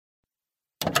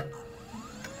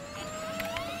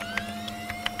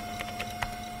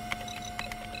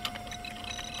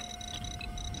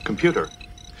computer.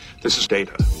 This is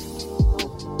data.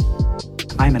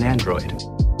 I'm an android.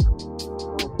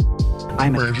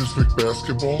 I'm Rangers pick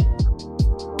basketball.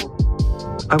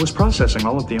 I was processing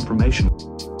all of the information.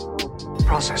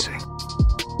 processing.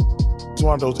 It's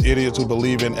one of those idiots who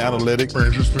believe in analytics.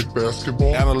 Rangers pick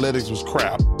basketball. Analytics was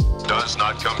crap. Does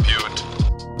not compute.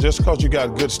 Just because you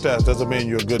got good stats doesn't mean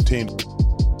you're a good team.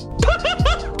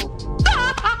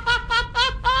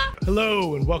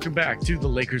 Hello, and welcome back to the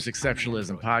Lakers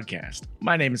Exceptionalism Podcast.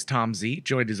 My name is Tom Z,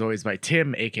 joined as always by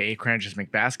Tim, a.k.a. Cranches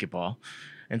McBasketball.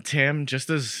 And Tim, just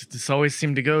as this always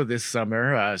seemed to go this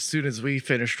summer, as soon as we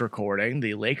finished recording,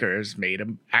 the Lakers made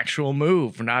an actual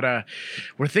move.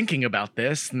 We're thinking about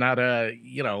this, not a,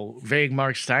 vague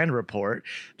Mark Stein report.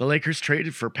 The Lakers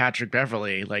traded for Patrick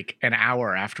Beverley like an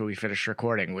hour after we finished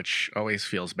recording, which always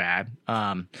feels bad.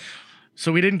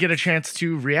 So we didn't get a chance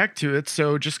to react to it.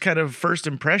 So just kind of first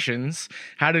impressions,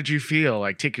 how did you feel?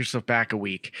 Like, take yourself back a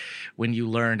week when you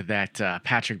learned that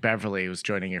Patrick Beverley was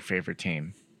joining your favorite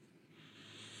team.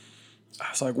 I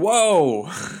was like,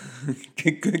 whoa,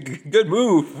 good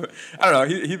move. I don't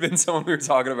know. He'd been someone we were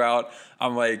talking about.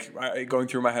 I'm like, going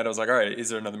through my head, I was like, all right, is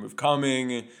there another move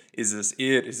coming? Is this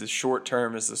it? Is this short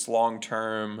term? Is this long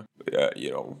term?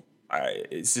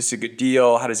 Is this a good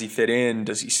deal? How does he fit in?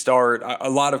 Does he start? A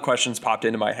lot of questions popped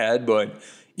into my head, but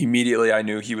immediately I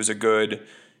knew he was a good,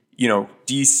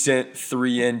 decent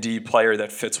 3-and-D player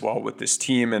that fits well with this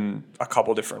team in a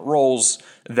couple different roles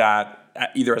that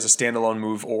either as a standalone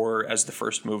move or as the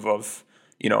first move of,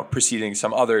 preceding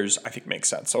some others, I think makes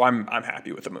sense. So I'm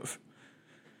happy with the move.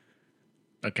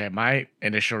 Okay, my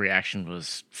initial reaction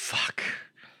was, fuck.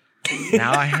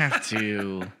 Now I have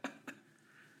to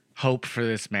hope for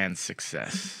this man's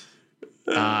success.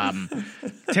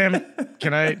 Tim,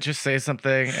 can I just say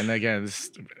something? And again,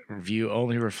 this review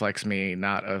only reflects me,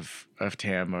 not of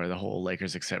Tim or the whole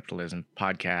Lakers Exceptionalism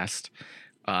podcast.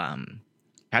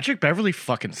 Patrick Beverley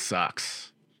fucking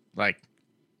sucks, like,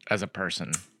 as a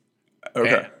person.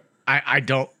 Okay. And I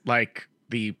don't like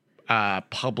the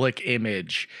public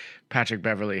image Patrick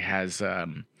Beverley has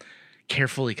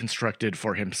carefully constructed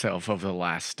for himself over the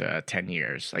last 10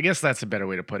 years. I guess that's a better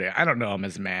way to put it. I don't know him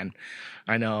as a man.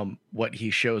 I know what he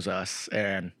shows us,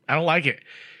 and I don't like it.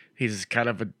 He's kind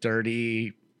of a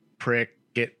dirty prick,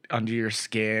 get under your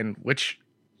skin, which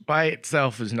by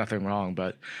itself is nothing wrong,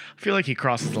 but I feel like he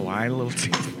crosses the line a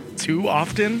little too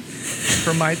often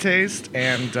for my taste.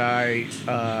 And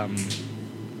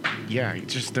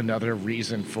just another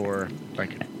reason for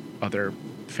like other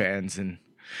fans and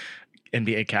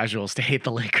NBA casuals to hate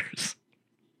the Lakers.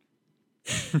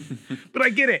 But I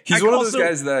get it. He's one of those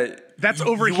guys that's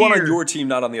over you here. want on your team,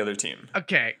 not on the other team.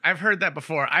 Okay, I've heard that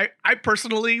before. I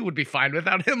personally would be fine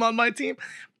without him on my team.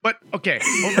 But okay,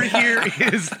 over here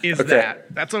is okay.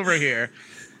 That's over here.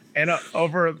 And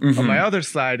over on my other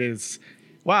side is,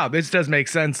 wow, this does make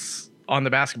sense on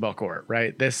the basketball court,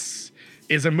 right? This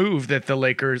is a move that the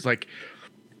Lakers, like,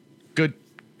 good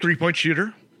three-point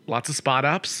shooter, lots of spot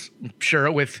ups, I'm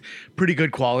sure with pretty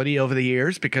good quality over the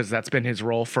years because that's been his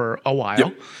role for a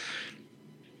while.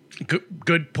 Yep.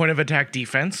 Good point of attack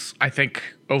defense, I think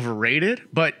overrated,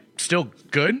 but still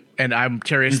good. And I'm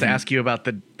curious to ask you about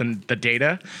the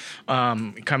data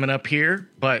coming up here,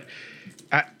 but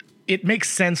it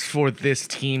makes sense for this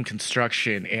team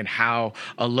construction and how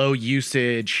a low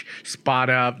usage spot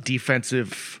up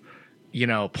defensive,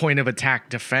 point of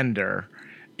attack defender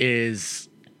is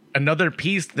another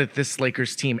piece that this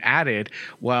Lakers team added.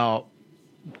 Well,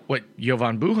 what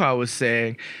Jovan Buha was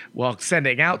saying,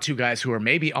 sending out two guys who are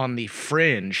maybe on the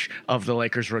fringe of the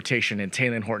Lakers rotation in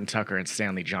Talen Horton-Tucker and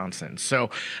Stanley Johnson. So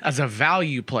as a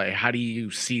value play, how do you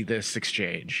see this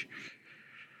exchange?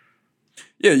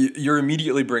 Yeah, you're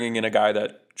immediately bringing in a guy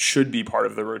that should be part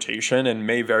of the rotation and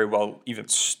may very well even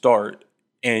start,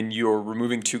 and you're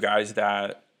removing two guys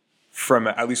that, from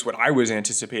at least what I was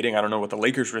anticipating, I don't know what the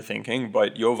Lakers were thinking,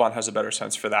 but Jovan has a better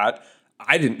sense for that.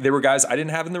 There were guys I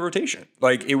didn't have in the rotation.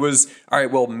 Like, it was, all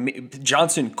right, well,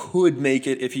 Johnson could make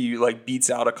it if he beats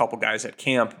out a couple guys at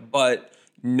camp, but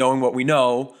knowing what we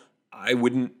know, I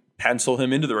wouldn't pencil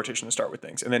him into the rotation to start with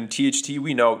things. And then THT,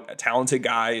 we know, a talented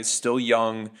guy, is still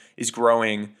young, is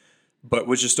growing, but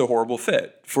was just a horrible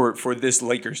fit for this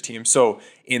Lakers team. So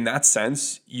in that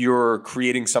sense, you're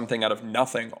creating something out of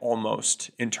nothing almost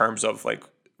in terms of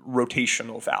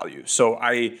rotational value. So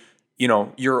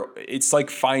it's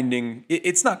like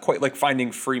it's not quite like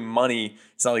finding free money.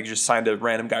 It's not like you just signed a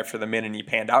random guy for the min and he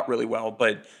panned out really well,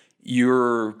 but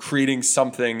you're creating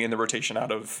something in the rotation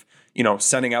out of,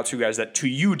 sending out two guys that to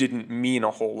you didn't mean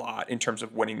a whole lot in terms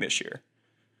of winning this year.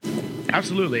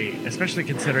 Absolutely, especially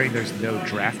considering there's no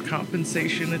draft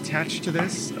compensation attached to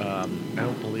this. I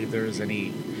don't believe there's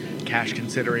any cash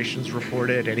considerations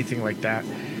reported, anything like that.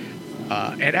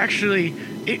 And actually,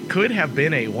 it could have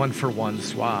been a one-for-one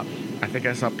swap. I think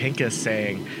I saw Pincus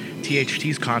saying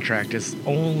THT's contract is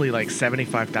only like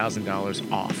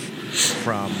 $75,000 off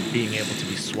from being able to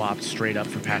be swapped straight up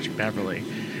for Patrick Beverley.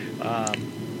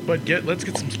 But let's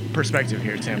get some perspective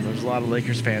here, Tim. There's a lot of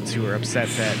Lakers fans who are upset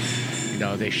that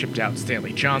they shipped out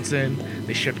Stanley Johnson.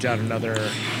 They shipped out another,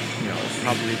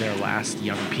 probably their last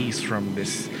young piece from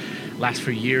this last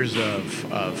few years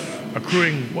of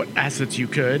accruing what assets you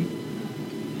could.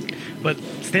 But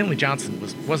Stanley Johnson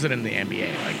wasn't in the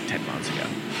NBA like 10 months ago,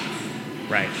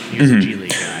 right? He was a G League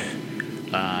guy.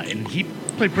 And he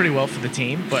played pretty well for the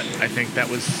team, but I think that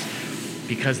was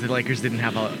because the Lakers didn't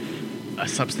have a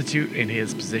substitute in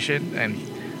his position, and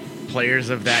players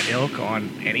of that ilk on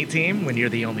any team, when you're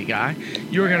the only guy,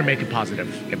 you're going to make a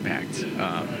positive impact.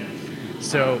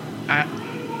 So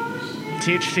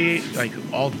THT, like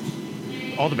all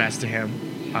the best to him.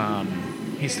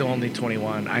 He's still only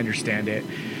 21. I understand it.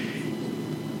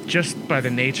 Just by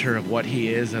the nature of what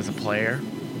he is as a player,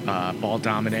 ball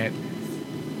dominant,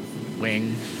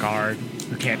 wing, guard,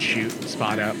 who can't shoot,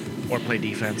 spot up, or play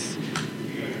defense.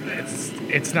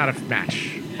 It's not a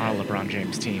match on a LeBron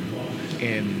James team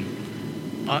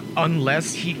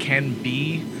unless he can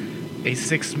be a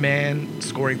six-man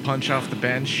scoring punch off the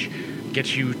bench,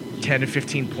 get you 10 to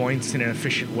 15 points in an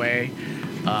efficient way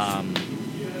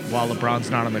while LeBron's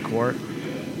not on the court.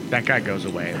 That guy goes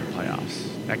away in the playoffs.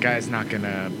 That guy's not going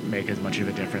to make as much of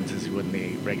a difference as he would in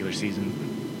the regular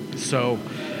season. So,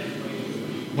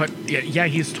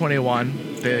 he's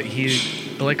 21.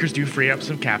 The Lakers do free up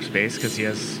some cap space because he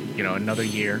has, another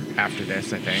year after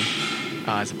this, I think,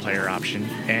 as a player option.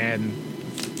 And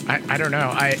I don't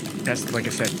know. That's, like I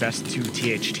said, best to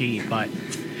THT, but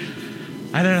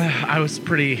I don't know. I was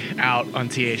pretty out on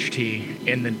THT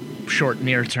in the short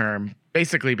near term,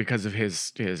 basically because of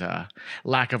his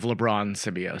lack of LeBron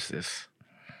symbiosis.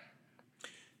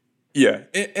 Yeah,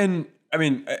 and I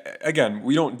mean, again,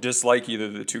 we don't dislike either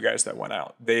of the two guys that went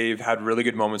out. They've had really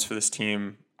good moments for this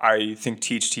team. I think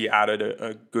THT added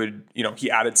a good,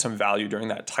 he added some value during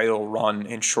that title run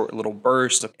in short little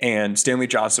bursts. And Stanley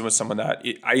Johnson was someone that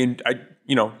I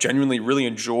genuinely really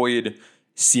enjoyed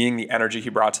seeing the energy he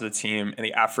brought to the team and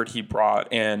the effort he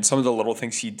brought and some of the little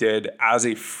things he did as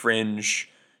a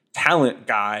fringe talent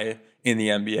guy in the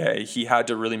NBA. He had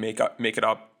to really make up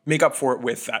for it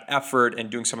with that effort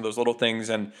and doing some of those little things.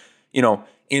 And,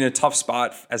 in a tough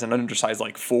spot as an undersized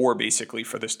like 4 basically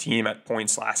for this team at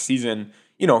points last season,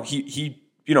 he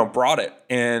brought it,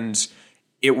 and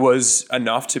it was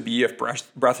enough to be a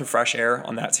breath of fresh air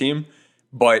on that team.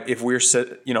 But if we're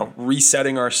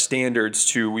resetting our standards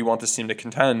to we want this team to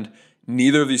contend,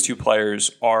 neither of these two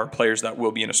players are players that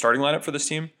will be in a starting lineup for this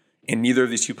team, and neither of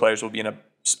these two players will be in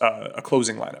a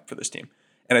closing lineup for this team.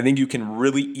 And I think you can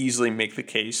really easily make the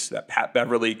case that Pat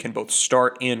Beverley can both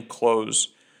start and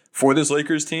close for this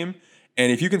Lakers team.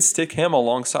 And if you can stick him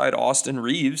alongside Austin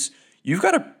Reeves, you've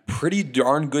got a pretty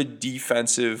darn good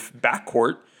defensive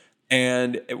backcourt.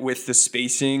 And with the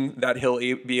spacing that he'll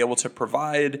be able to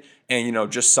provide and,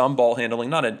 just some ball handling,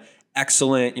 not an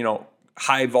excellent,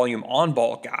 high volume on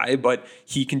ball guy, but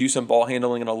he can do some ball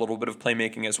handling and a little bit of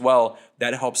playmaking as well.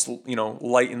 That helps,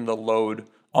 lighten the load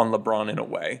on LeBron in a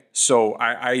way. So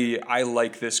I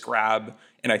like this grab,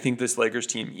 and I think this Lakers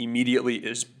team immediately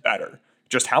is better.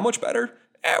 Just how much better?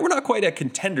 We're not quite at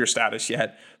contender status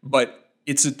yet, but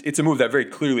it's a move that very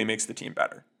clearly makes the team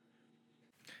better.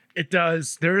 It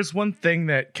does. There is one thing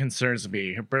that concerns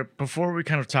me. But before we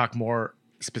kind of talk more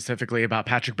specifically about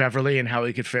Patrick Beverley and how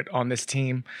he could fit on this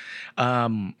team,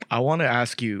 I want to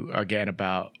ask you again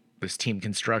about this team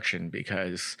construction,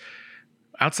 because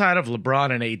outside of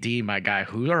LeBron and AD, my guy,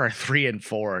 who are our 3 and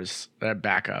 4s that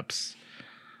backups?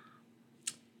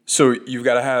 So you've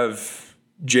got to have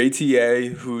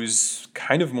JTA, who's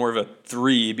kind of more of a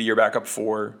 3, be your backup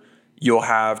 4. You'll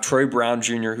have Troy Brown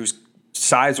Jr., who's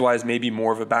size-wise maybe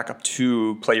more of a backup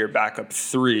 2, play your backup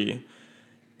 3.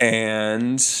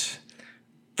 And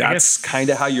that's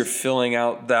kind of how you're filling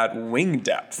out that wing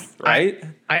depth, right?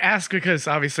 I ask because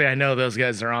obviously I know those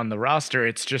guys are on the roster.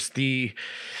 It's just the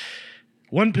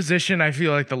one position I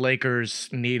feel like the Lakers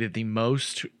needed the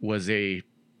most was a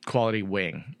quality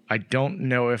wing. I don't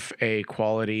know if a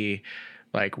quality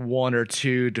like 1 or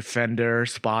 2 defender,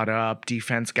 spot up,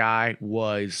 defense guy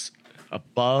was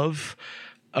above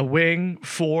a wing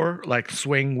 4, like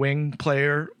swing wing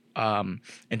player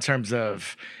in terms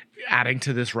of adding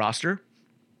to this roster.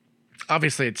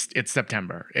 obviously it's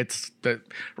September. It's the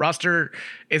roster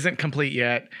isn't complete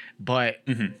yet, but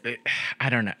I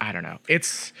don't know.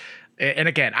 And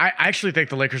again, I actually think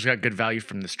the Lakers got good value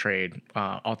from this trade,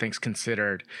 all things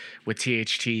considered, with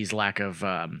THT's lack of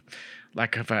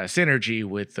synergy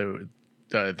with the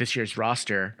this year's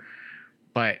roster.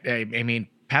 But I mean,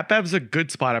 Pat Bev's a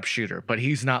good spot up shooter, but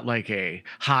he's not like a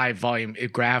high volume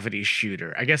gravity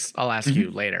shooter. I guess I'll ask you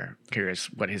later. Curious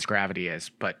what his gravity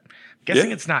is, but I'm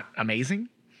guessing it's not amazing.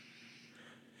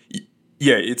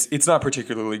 Yeah, it's not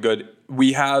particularly good.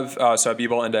 We have so at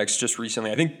B-Ball Index just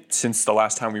recently, I think since the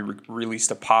last time we released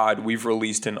a pod, we've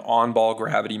released an on-ball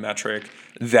gravity metric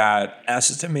that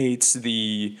estimates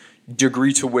the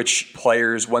degree to which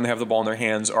players, when they have the ball in their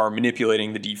hands, are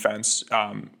manipulating the defense.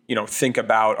 Think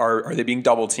about, are they being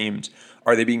double teamed?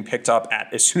 Are they being picked up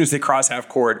as soon as they cross half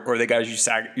court? Or are they guys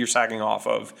you're sagging off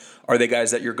of? Are they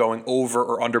guys that you're going over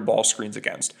or under ball screens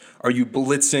against? Are you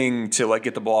blitzing to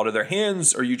get the ball out of their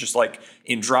hands? Or are you just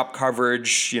in drop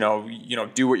coverage? Do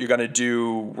what you're gonna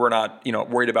do. We're not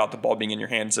worried about the ball being in your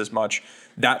hands as much.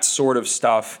 That sort of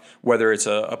stuff, whether it's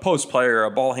a post player or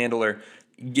a ball handler,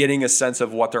 getting a sense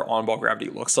of what their on-ball gravity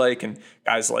looks like. And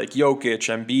guys like Jokic,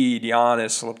 Embiid,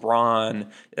 Giannis,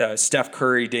 LeBron, Steph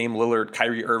Curry, Dame Lillard,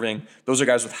 Kyrie Irving, those are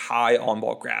guys with high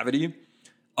on-ball gravity.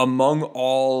 Among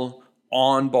all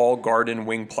on-ball guard and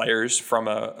wing players from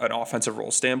an offensive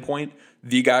role standpoint,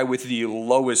 the guy with the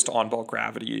lowest on-ball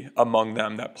gravity among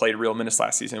them that played real minutes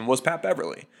last season was Pat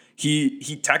Beverly.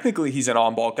 He technically he's an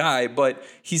on-ball guy, but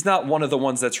he's not one of the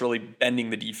ones that's really bending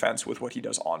the defense with what he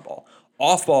does on-ball.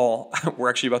 Off-ball,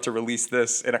 we're actually about to release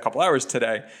this in a couple hours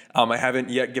today. I haven't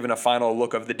yet given a final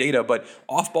look of the data, but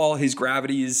off-ball, his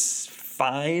gravity is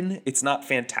fine. It's not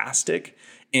fantastic.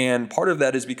 And part of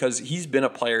that is because he's been a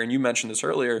player, and you mentioned this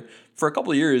earlier, for a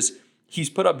couple of years,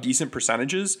 he's put up decent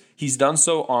percentages. He's done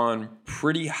so on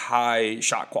pretty high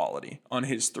shot quality on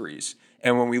his threes.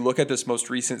 And when we look at this most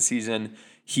recent season,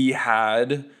 he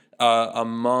had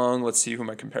let's see, who am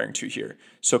I comparing to here?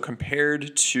 So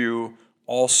compared to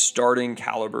all starting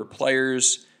caliber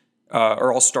players,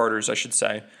 or all starters, I should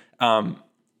say,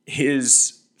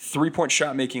 his 3-point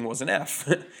shot making was an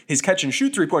F. His catch and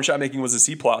shoot 3-point shot making was a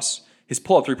C+. His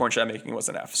pull-up 3-point shot making was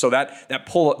an F. So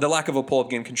the lack of a pull-up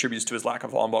game contributes to his lack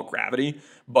of on-ball gravity,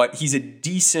 but he's a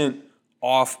decent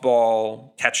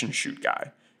off-ball catch and shoot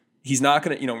guy. He's not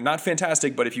going to, not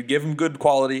fantastic, but if you give him good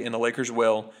quality, and the Lakers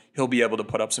will, he'll be able to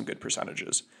put up some good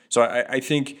percentages. So I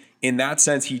think in that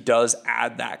sense, he does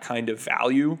add that kind of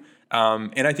value.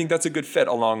 And I think that's a good fit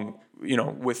along,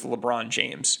 with LeBron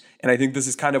James. And I think this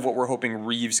is kind of what we're hoping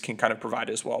Reeves can kind of provide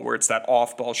as well, where it's that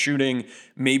off-ball shooting,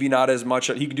 maybe not as much.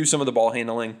 He can do some of the ball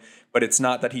handling, but it's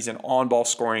not that he's an on-ball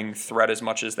scoring threat as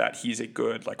much as that he's a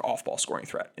good off-ball scoring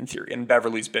threat in theory. And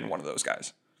Beverly's been one of those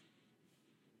guys.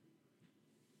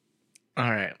 All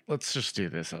right, let's just do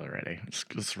this already.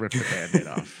 Let's rip the Band-Aid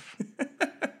off.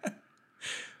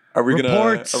 Are we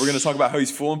gonna talk about how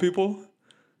he's fooling people?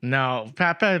 No,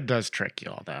 Papa does trick you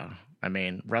all though. I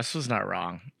mean, Russ was not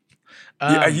wrong.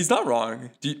 Yeah, he's not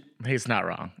wrong. He's not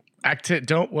wrong.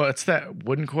 What's that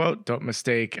wooden quote? Don't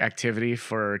mistake activity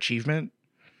for achievement.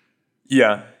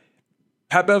 Yeah,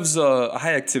 Pat Bev's a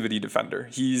high activity defender.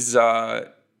 He's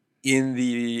in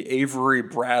the Avery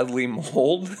Bradley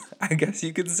mold, I guess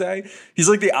you could say. He's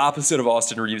like the opposite of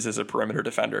Austin Reeves as a perimeter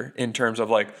defender in terms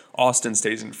of Austin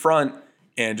stays in front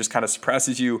and just kind of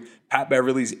suppresses you. Pat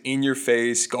Beverly's in your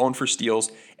face, going for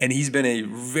steals, and he's been a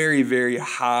very, very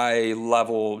high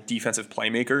level defensive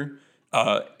playmaker.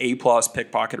 A+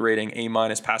 pickpocket rating,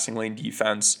 A- passing lane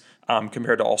defense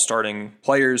compared to all starting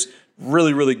players.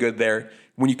 Really, really good there.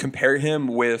 When you compare him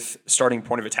with starting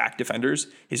point of attack defenders,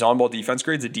 his on-ball defense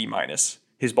grade's a D-.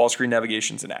 His ball screen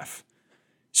navigation's an F.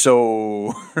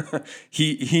 So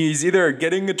he's either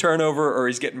getting a turnover or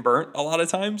he's getting burnt a lot of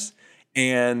times,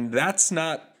 and that's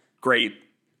not great,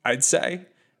 I'd say.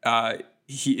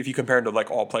 If you compare him to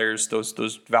all players,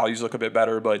 those values look a bit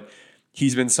better, but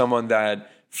he's been someone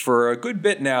that for a good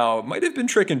bit now might have been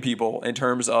tricking people in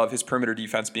terms of his perimeter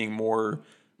defense being more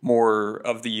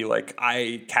of the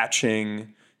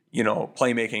eye-catching,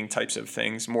 playmaking types of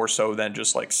things, more so than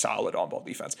just solid on-ball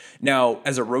defense. Now,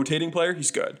 as a rotating player,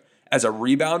 he's good. As a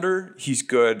rebounder, he's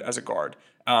good as a guard.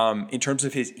 In terms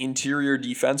of his interior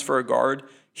defense for a guard,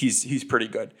 he's pretty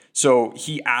good. So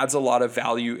he adds a lot of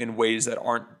value in ways that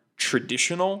aren't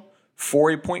traditional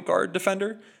for a point guard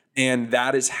defender. And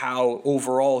that is how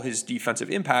overall his defensive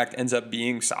impact ends up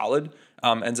being solid,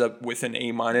 ends up with an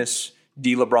A-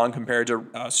 D LeBron compared to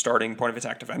starting point of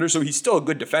attack defender. So he's still a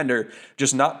good defender,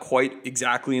 just not quite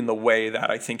exactly in the way that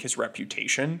I think his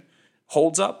reputation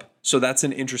holds up. So that's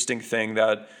an interesting thing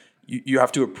that, you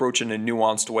have to approach it in a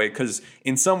nuanced way, because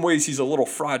in some ways he's a little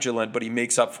fraudulent, but he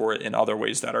makes up for it in other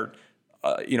ways that are,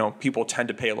 people tend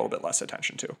to pay a little bit less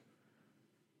attention to.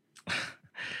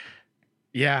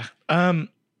 Yeah.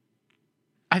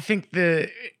 I think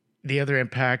the other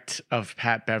impact of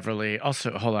Pat Beverly,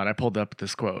 also, hold on, I pulled up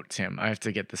this quote, Tim. I have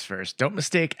to get this first. Don't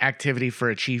mistake activity for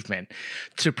achievement.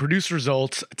 To produce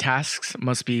results, tasks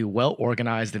must be well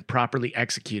organized and properly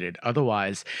executed.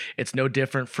 Otherwise, it's no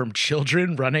different from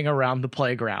children running around the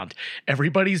playground.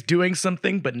 Everybody's doing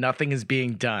something, but nothing is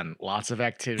being done. Lots of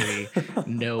activity,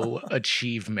 no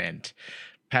achievement.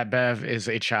 Pat Bev is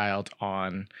a child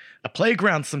on a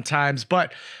playground sometimes,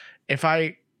 but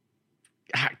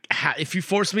if you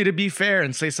force me to be fair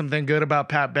and say something good about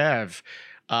Pat Bev,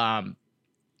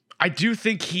 I do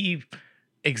think he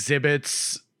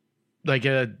exhibits like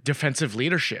a defensive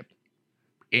leadership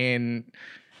and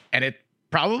it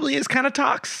probably is kind of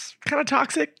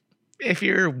toxic if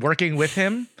you're working with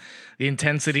him. The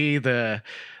intensity, the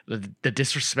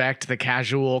disrespect, the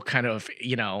casual kind of,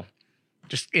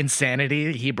 just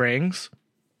insanity he brings.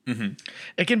 Mm-hmm.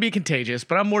 It can be contagious,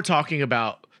 but I'm more talking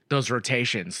about those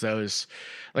rotations,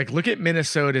 look at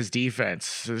Minnesota's defense.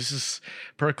 So this is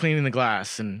per cleaning the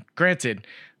glass, and granted,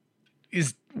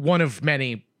 is one of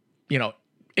many,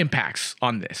 impacts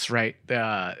on this, right?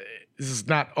 This is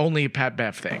not only a Pat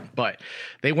Bev thing, but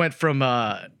they went from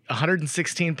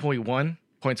 116.1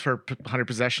 points per 100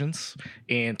 possessions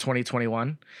in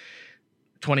 2021,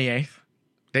 28th.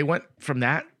 They went from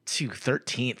that to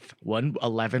 13th,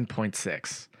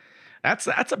 111.6. That's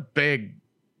a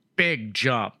big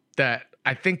jump that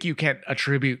I think you can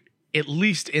attribute, at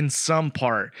least in some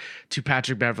part, to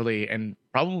Patrick Beverly and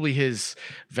probably his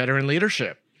veteran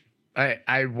leadership.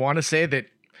 I want to say that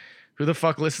who the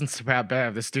fuck listens to Pat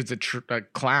Bev? This dude's a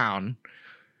clown.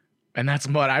 And that's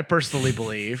what I personally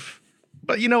believe.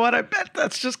 But you know what? I bet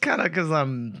that's just kind of because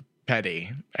I'm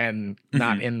petty and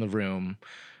not in the room.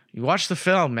 You watch the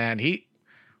film, man. He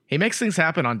makes things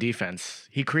happen on defense.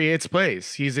 He creates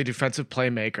plays. He's a defensive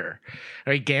playmaker.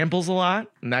 He gambles a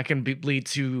lot, and that can lead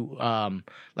to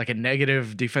like a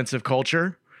negative defensive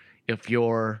culture if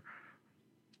you're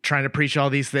trying to preach all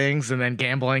these things and then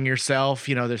gambling yourself.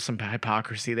 There's some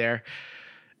hypocrisy there.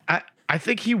 I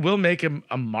think he will make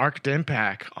a marked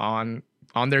impact on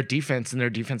their defense and their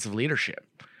defensive leadership.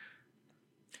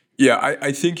 Yeah,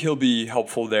 I think he'll be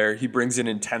helpful there. He brings in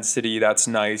intensity. That's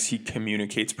nice. He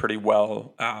communicates pretty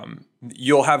well.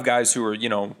 You'll have guys who are,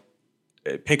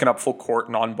 picking up full court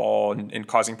and on ball and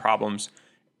causing problems,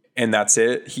 and that's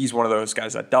it. He's one of those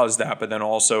guys that does that, but then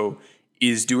also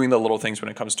is doing the little things when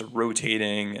it comes to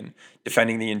rotating and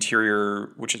defending the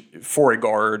interior, which is for a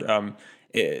guard,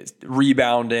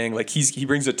 rebounding. Like he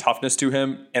brings a toughness to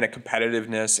him and a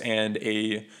competitiveness and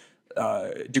a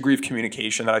degree of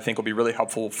communication that I think will be really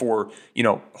helpful for,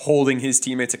 holding his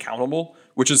teammates accountable,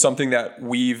 which is something that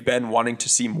we've been wanting to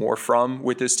see more from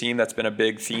with this team. That's been a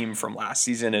big theme from last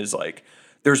season, is like,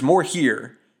 there's more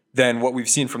here than what we've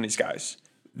seen from these guys.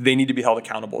 They need to be held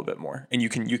accountable a bit more, and you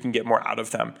can get more out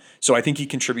of them. So I think he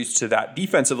contributes to that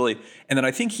defensively. And then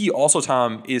I think he also,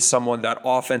 Tom, is someone that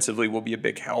offensively will be a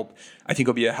big help. I think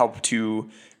he'll be a help to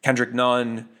Kendrick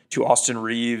Nunn, to Austin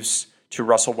Reeves, to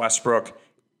Russell Westbrook,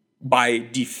 by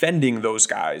defending those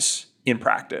guys in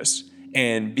practice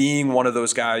and being one of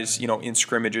those guys, in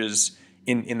scrimmages,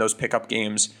 in those pickup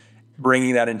games,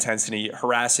 bringing that intensity,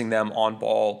 harassing them on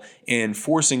ball, and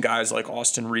forcing guys like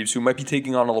Austin Reeves, who might be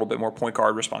taking on a little bit more point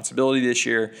guard responsibility this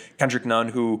year, Kendrick Nunn,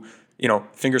 who,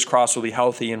 fingers crossed, will be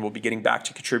healthy and will be getting back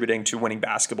to contributing to winning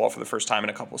basketball for the first time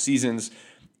in a couple of seasons.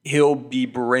 He'll be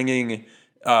bringing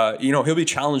he'll be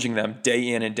challenging them day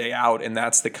in and day out. And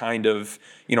that's the kind of,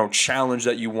 challenge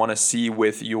that you want to see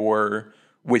with your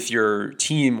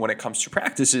team when it comes to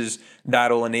practices.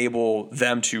 That'll enable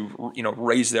them to,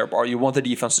 raise their bar. You want the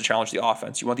defense to challenge the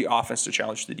offense. You want the offense to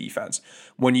challenge the defense.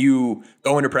 When you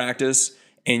go into practice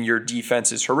and your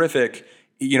defense is horrific,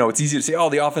 it's easy to say, oh,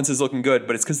 the offense is looking good,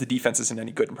 but it's because the defense isn't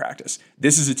any good in practice.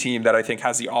 This is a team that I think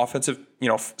has the offensive,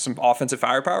 some offensive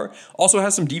firepower, also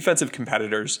has some defensive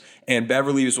competitors. And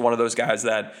Beverly is one of those guys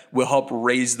that will help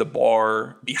raise the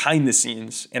bar behind the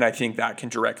scenes. And I think that can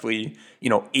directly,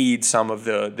 aid some of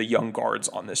the young guards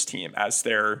on this team as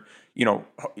they're,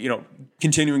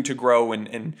 continuing to grow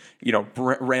and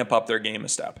ramp up their game a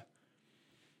step.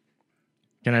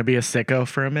 Can I be a sicko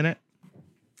for a minute?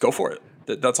 Go for it.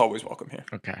 That's always welcome here.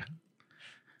 Okay.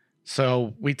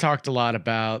 So we talked a lot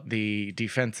about the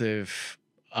defensive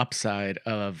upside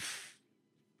of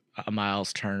a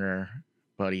Miles Turner,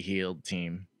 Buddy Hield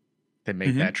team that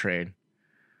made that trade.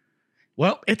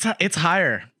 Well, it's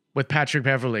higher with Patrick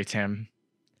Beverly, Tim.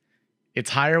 It's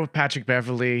higher with Patrick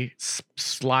Beverley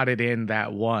slotted in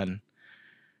that one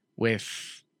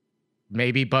with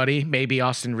maybe Buddy, maybe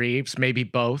Austin Reeves, maybe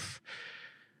both.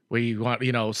 Where you want,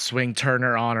 swing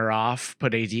Turner on or off,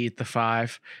 put AD at the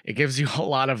 5. It gives you a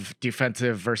lot of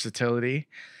defensive versatility.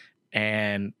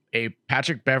 And a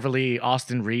Patrick Beverley,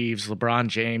 Austin Reeves, LeBron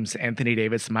James, Anthony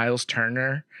Davis, Miles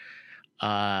Turner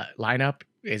lineup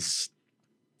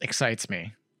excites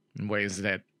me in ways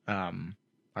that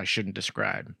I shouldn't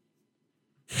describe.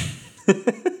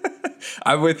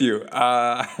 I'm with you.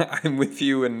 I'm with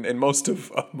you in most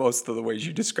of the ways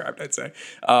you described, I'd say.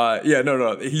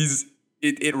 No.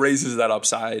 It raises that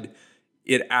upside.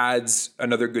 It adds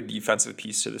another good defensive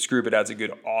piece to this group. It adds a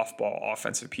good off-ball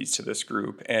offensive piece to this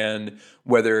group. And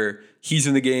whether he's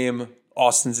in the game,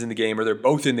 Austin's in the game, or they're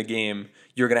both in the game,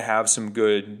 you're going to have some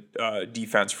good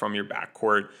defense from your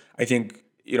backcourt. I think,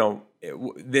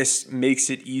 this makes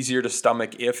it easier to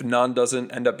stomach if Nunn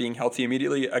doesn't end up being healthy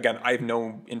immediately. Again, I have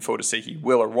no info to say he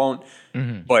will or won't,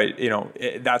 but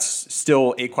that's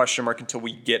still a question mark until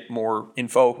we get more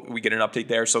info. We get an update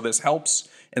there. So this helps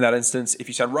in that instance. If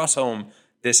you send Russ home,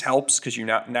 this helps because you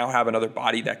now have another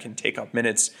body that can take up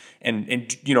minutes and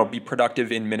be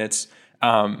productive in minutes.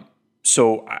 I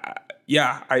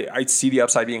see the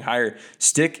upside being higher.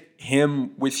 Stick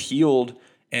him with Hield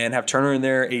and have Turner in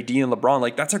there, AD and LeBron.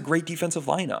 Like, that's a great defensive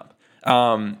lineup.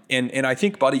 And I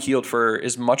think Buddy Hield, for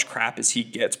as much crap as he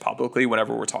gets publicly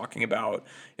whenever we're talking about,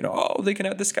 they can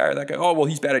add this guy or that guy. Oh, well,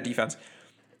 he's bad at defense.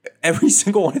 Every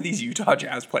single one of these Utah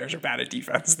Jazz players are bad at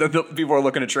defense. The people are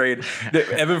looking to trade.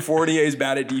 Evan Fournier is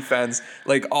bad at defense.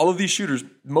 Like, all of these shooters,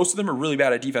 most of them are really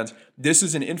bad at defense. This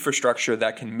is an infrastructure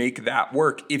that can make that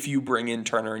work if you bring in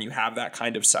Turner and you have that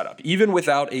kind of setup. Even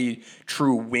without a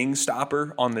true wing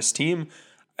stopper on this team,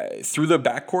 through the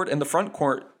backcourt and the front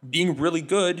court being really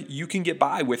good, you can get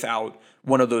by without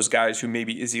one of those guys who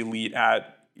maybe is elite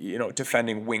at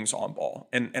defending wings on ball.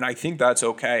 And I think that's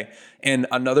okay. And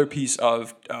another piece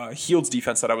of Hield's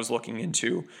defense that I was looking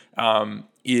into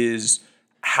is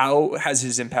how has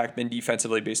his impact been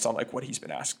defensively based on like what he's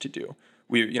been asked to do.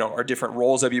 We our different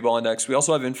roles at B-Ball Index. We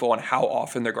also have info on how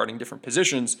often they're guarding different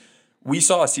positions. We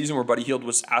saw a season where Buddy Hield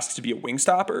was asked to be a wing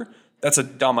stopper. That's a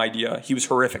dumb idea. He was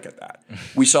horrific at that.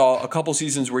 We saw a couple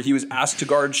seasons where he was asked to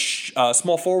guard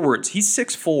small forwards. He's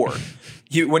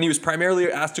 6'4". When he was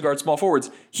primarily asked to guard small forwards,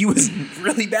 he was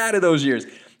really bad at those years.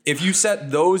 If you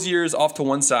set those years off to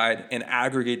one side and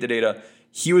aggregate the data,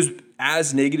 he was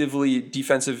as negatively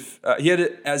defensive. He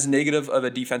had as negative of a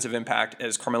defensive impact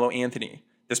as Carmelo Anthony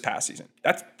this past season.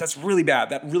 That's really bad.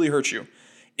 That really hurts you.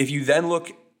 If you then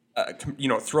look,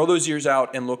 throw those years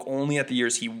out and look only at the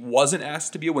years he wasn't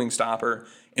asked to be a wing stopper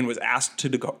and was asked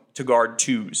to guard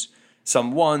twos,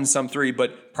 some one, some three,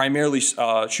 but primarily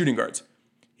shooting guards.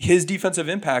 His defensive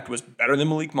impact was better than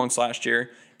Malik Monk's last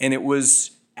year, and it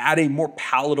was at a more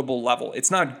palatable level. It's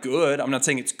not good. I'm not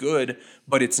saying it's good,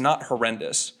 but it's not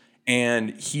horrendous.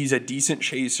 And he's a decent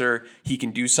chaser. He can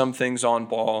do some things on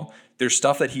ball. There's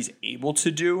stuff that he's able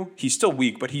to do. He's still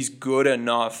weak, but he's good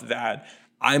enough that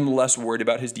I'm less worried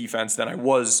about his defense than I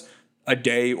was a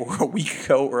day or a week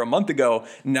ago or a month ago,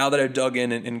 now that I've dug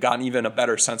in and gotten even a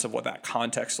better sense of what that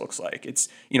context looks like. It's,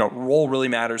 role really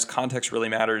matters. Context really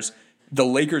matters. The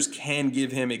Lakers can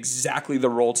give him exactly the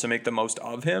role to make the most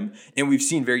of him. And we've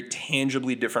seen very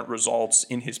tangibly different results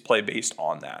in his play based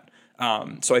on that.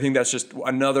 So I think that's just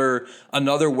another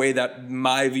way that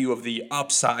my view of the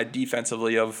upside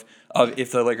defensively of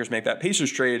if the Lakers make that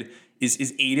Pacers trade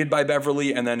is aided by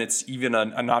Beverley, and then it's even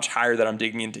a notch higher that I'm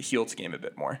digging into Hield's game a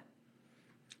bit more.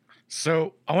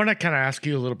 So I want to kind of ask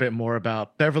you a little bit more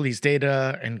about Beverley's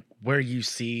data and where you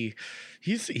see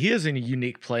he is a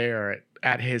unique player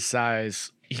at his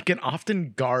size. He can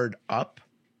often guard up.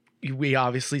 We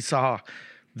obviously saw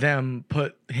them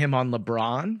put him on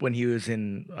LeBron when he was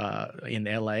in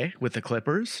LA with the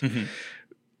Clippers. Mm-hmm.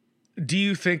 Do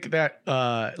you think that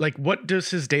what does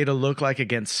his data look like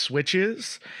against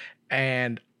switches?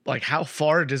 And like, how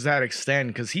far does that extend?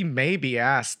 Because he may be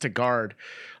asked to guard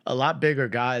a lot bigger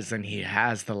guys than he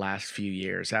has the last few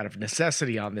years out of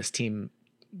necessity on this team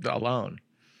alone.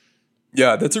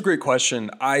 Yeah, that's a great question.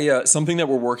 Something that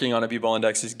we're working on at B-Ball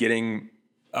Index is getting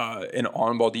an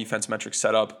on-ball defense metric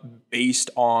set up based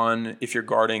on if you're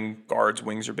guarding guards,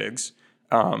 wings, or bigs.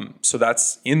 So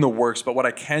that's in the works. But what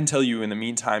I can tell you in the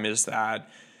meantime is that,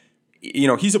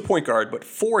 he's a point guard, but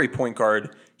for a point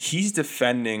guard, he's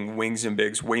defending wings and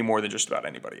bigs way more than just about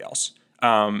anybody else.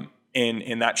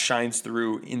 And that shines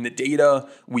through in the data.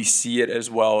 We see it as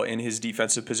well in his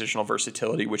defensive positional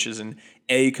versatility, which is an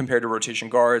A compared to rotation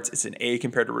guards. It's an A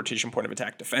compared to rotation point of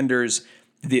attack defenders.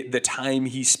 The time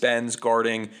he spends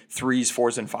guarding 3s,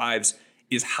 4s, and 5s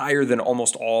is higher than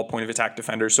almost all point of attack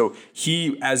defenders. So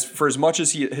for as much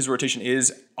as his rotation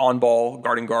is on ball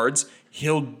guarding guards,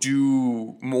 he'll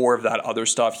do more of that other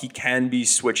stuff. He can be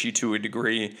switchy to a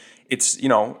degree. It's,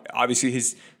 obviously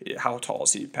how tall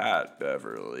is he, Pat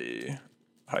Beverly?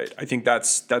 Height. I think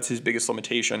that's his biggest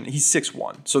limitation. He's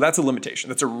 6'1", so that's a limitation.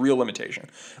 That's a real limitation.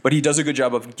 But he does a good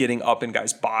job of getting up in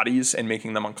guys' bodies and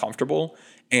making them uncomfortable,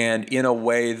 and in a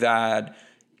way that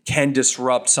can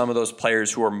disrupt some of those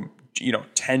players who are,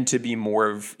 tend to be more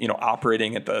of,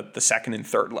 operating at the second and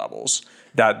third levels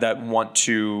that want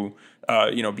to,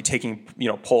 be taking,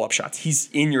 pull-up shots. He's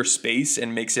in your space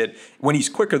and makes it, when he's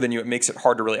quicker than you, it makes it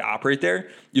hard to really operate there.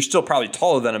 You're still probably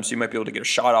taller than him, so you might be able to get a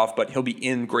shot off, but he'll be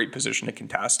in great position to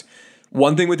contest.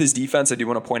 One thing with his defense I do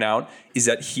want to point out is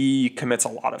that he commits a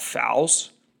lot of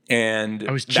fouls. And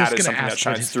I was just going to ask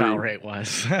what his foul rate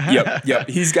was. Yep.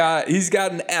 He's got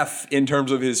an F in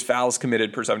terms of his fouls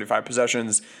committed per 75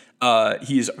 possessions.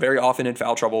 He's very often in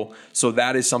foul trouble. So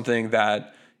that is something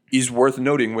that is worth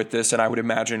noting with this, and I would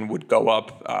imagine would go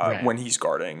up when he's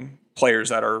guarding players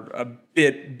that are a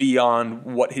bit beyond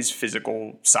what his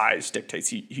physical size dictates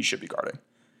he should be guarding.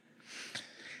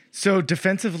 So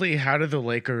defensively, how do the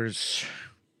Lakers,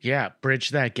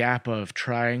 bridge that gap of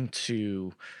trying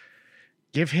to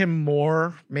give him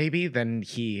more maybe than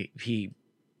he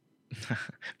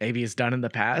maybe has done in the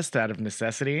past out of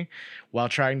necessity, while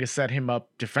trying to set him up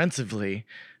defensively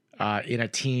in a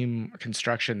team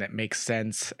construction that makes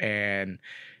sense? And,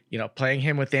 playing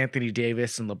him with Anthony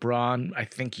Davis and LeBron, I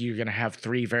think you're going to have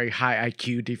 3 very high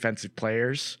IQ defensive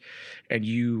players, and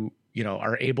you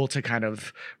are able to kind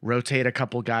of rotate a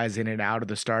couple guys in and out of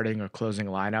the starting or closing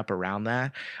lineup around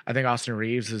that. I think Austin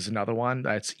Reeves is another one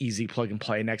that's easy plug and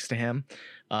play next to him.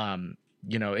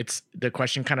 It's the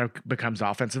question kind of becomes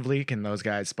offensively, can those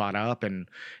guys spot up and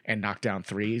knock down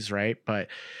threes, right? But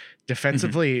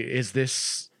defensively, is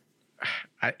this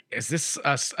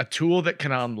a tool that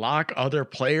can unlock other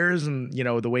players? And,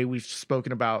 the way we've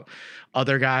spoken about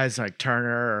other guys like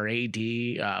Turner or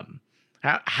AD,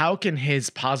 how can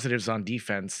his positives on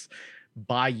defense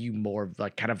buy you more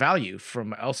like kind of value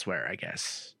from elsewhere, I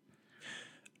guess?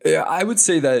 Yeah, I would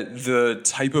say that the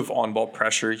type of on-ball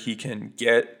pressure he can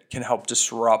get can help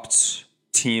disrupt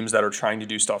teams that are trying to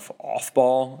do stuff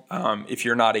off-ball. If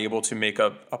you're not able to make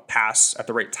a pass at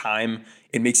the right time,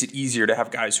 it makes it easier to have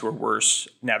guys who are worse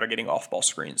navigating off-ball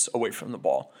screens away from the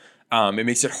ball. It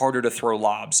makes it harder to throw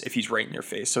lobs if he's right in your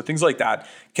face. So things like that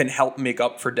can help make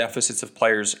up for deficits of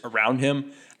players around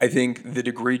him. I think the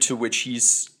degree to which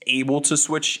he's able to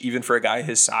switch, even for a guy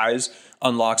his size,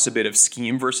 unlocks a bit of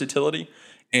scheme versatility.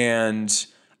 And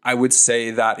I would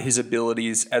say that his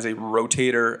abilities as a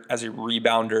rotator, as a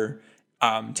rebounder,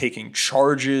 taking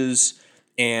charges,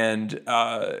 and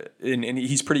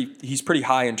he's pretty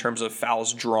high in terms of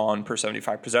fouls drawn per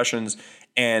 75 possessions.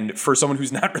 And for someone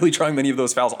who's not really drawing many of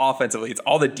those fouls offensively, it's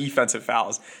all the defensive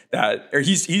fouls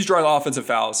he's drawing offensive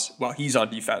fouls while he's on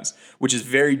defense, which is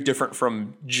very different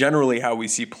from generally how we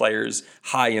see players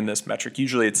high in this metric.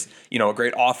 Usually it's, a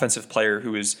great offensive player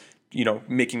who is,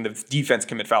 making the defense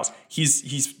commit fouls.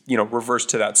 He's reversed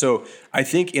to that. So I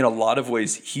think in a lot of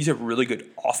ways, he's a really good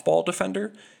off-ball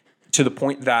defender, to the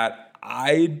point that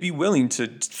I'd be willing to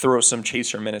throw some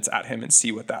chaser minutes at him and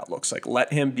see what that looks like.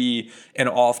 Let him be an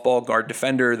off-ball guard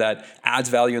defender that adds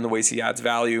value in the ways he adds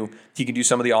value. He can do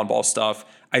some of the on-ball stuff.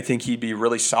 I think he'd be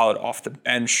really solid off the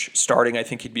bench. Starting, I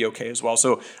think he'd be okay as well.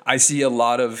 So I see a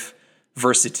lot of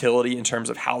versatility in terms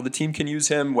of how the team can use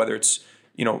him, whether it's,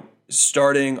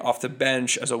 starting off the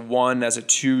bench as a 1, as a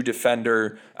 2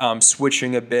 defender,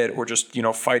 switching a bit, or just,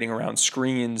 fighting around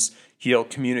screens. He'll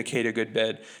communicate a good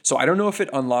bit. So I don't know if it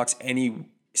unlocks any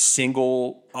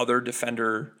single other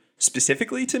defender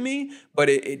specifically to me, but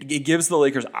it gives the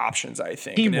Lakers options, I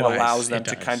think. And it allows them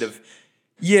to kind of,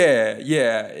 I agree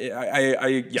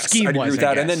with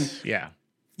that. And then,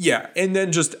 and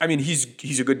then just,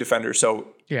 he's a good defender.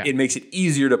 So it makes it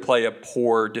easier to play a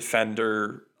poor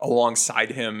defender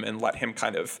alongside him and let him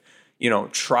kind of,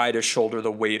 try to shoulder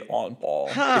the weight on ball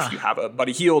if you have a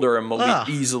Buddy Hield or a Malik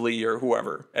Beasley or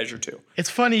whoever as your 2.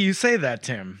 It's funny you say that,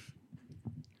 Tim.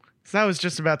 So I was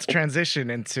just about to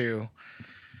transition into,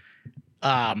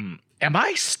 am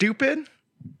I stupid?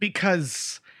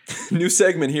 Because new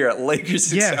segment here at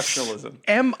Lakers Exceptionalism.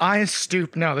 Am I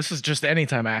stupid? No, this is just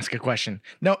anytime I ask a question.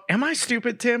 No, am I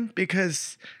stupid, Tim?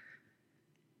 Because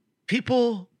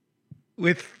people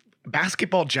with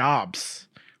basketball jobs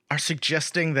are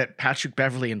suggesting that Patrick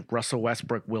Beverley and Russell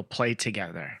Westbrook will play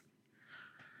together.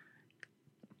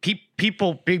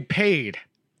 People being paid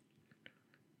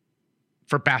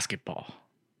for basketball.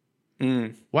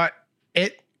 What?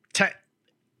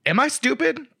 Am I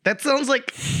stupid? That sounds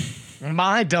like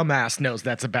my dumbass knows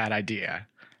that's a bad idea.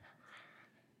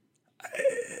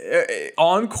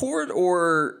 On court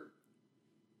or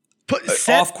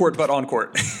off court, but on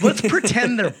court? Let's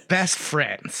pretend they're best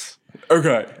friends.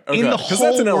 Okay. In the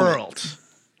whole world.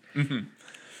 Mm-hmm.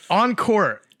 On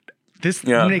court. This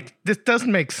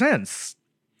doesn't make sense.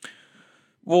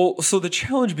 Well, so the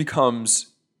challenge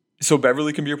becomes, so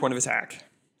Beverley can be your point of attack.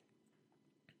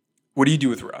 What do you do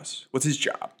with Russ? What's his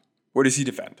job? Where does he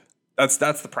defend? That's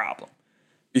the problem.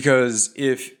 Because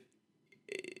if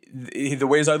the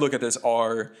ways I look at this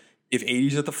are, if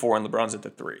AD's at the 4 and LeBron's at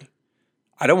the 3,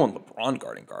 I don't want LeBron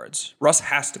guarding guards. Russ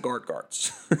has to guard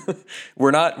guards.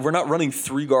 We're not running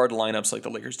 3-guard lineups like the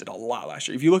Lakers did a lot last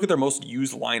year. If you look at their most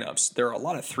used lineups, there are a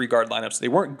lot of 3-guard lineups. They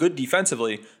weren't good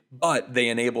defensively, but they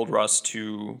enabled Russ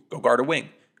to go guard a wing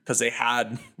because they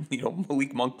had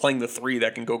Malik Monk playing the 3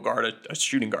 that can go guard a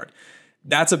shooting guard.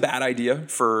 That's a bad idea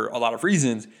for a lot of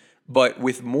reasons, but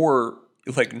with more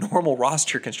like normal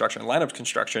roster construction, lineup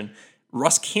construction,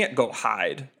 Russ can't go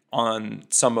hide on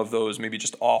some of those maybe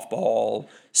just off-ball,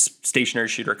 stationary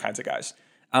shooter kinds of guys.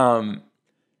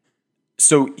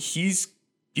 So he's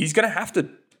going to have to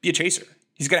be a chaser.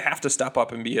 He's going to have to step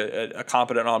up and be a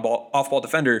competent off-ball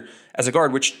defender as a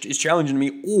guard, which is challenging to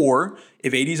me. Or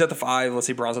if AD's at the 5, let's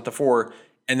say Brown's at the 4,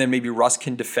 and then maybe Russ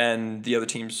can defend the other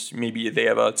teams. Maybe they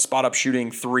have a spot-up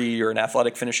shooting 3 or an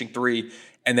athletic finishing 3,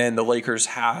 and then the Lakers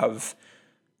have,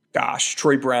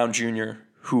 Troy Brown Jr.,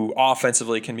 who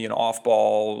offensively can be an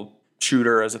off-ball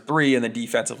shooter as a 3, and then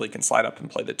defensively can slide up and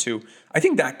play the 2. I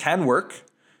think that can work.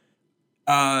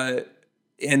 And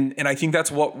I think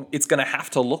that's what it's going to have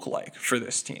to look like for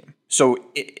this team. So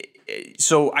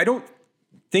I don't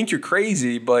think you're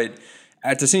crazy, but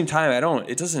at the same time,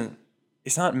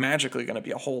 it's not magically going to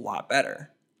be a whole lot better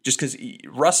just because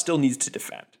Russ still needs to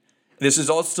defend. This is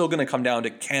all still going to come down to,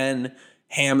 can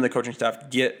Ham and the coaching staff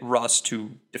get Russ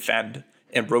to defend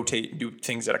and rotate and do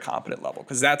things at a competent level?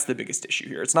 Because that's the biggest issue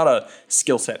here. It's not a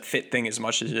skill set fit thing as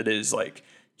much as it is like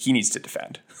he needs to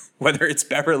defend. Whether it's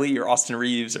Beverley or Austin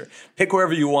Reeves or pick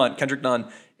whoever you want, Kendrick Nunn,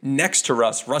 next to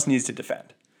Russ needs to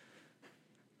defend.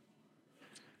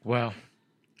 Well,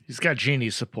 he's got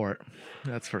Genie's support.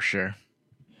 That's for sure.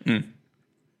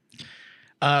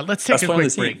 Let's take a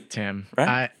quick break, Tim.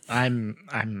 Right? I'm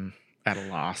at a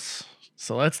loss.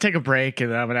 So let's take a break,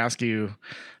 and I'm going to ask you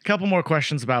a couple more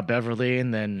questions about Beverley,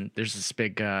 and then there's this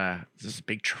big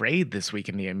trade this week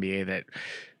in the NBA that,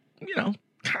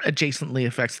 kind of adjacently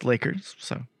affects the Lakers.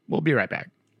 So we'll be right back.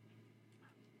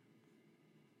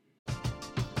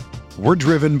 We're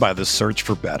driven by the search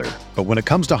for better, but when it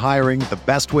comes to hiring, the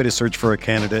best way to search for a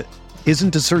candidate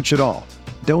isn't to search at all.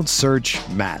 Don't search,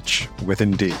 match with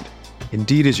Indeed.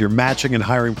 Indeed is your matching and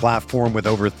hiring platform with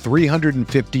over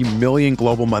 350 million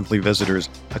global monthly visitors,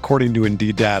 according to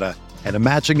Indeed data, and a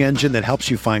matching engine that helps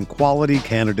you find quality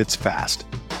candidates fast.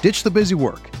 Ditch the busy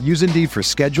work. Use Indeed for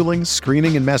scheduling,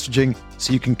 screening, and messaging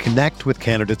so you can connect with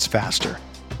candidates faster.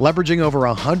 Leveraging over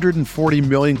 140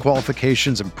 million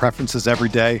qualifications and preferences every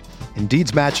day,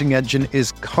 Indeed's matching engine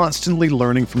is constantly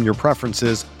learning from your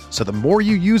preferences, so the more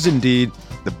you use Indeed,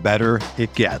 the better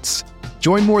it gets.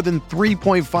 Join more than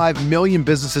 3.5 million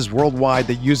businesses worldwide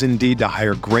that use Indeed to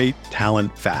hire great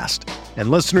talent fast. And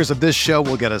listeners of this show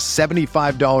will get a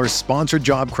 $75 sponsored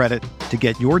job credit to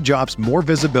get your jobs more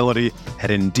visibility at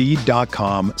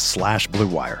Indeed.com/Blue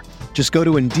Wire. Just go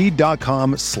to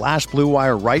Indeed.com/Blue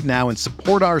Wire right now and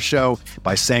support our show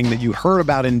by saying that you heard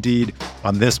about Indeed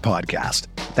on this podcast.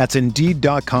 That's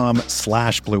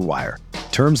Indeed.com/Blue Wire.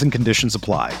 Terms and conditions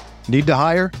apply. Need to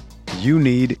hire? You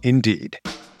need Indeed.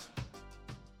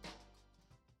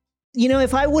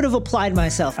 If I would have applied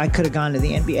myself, I could have gone to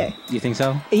the NBA. You think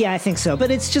so? Yeah, I think so.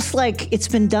 But it's just like, it's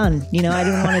been done. I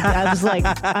didn't want to, I was like,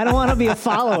 I don't want to be a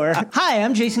follower. Hi,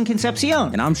 I'm Jason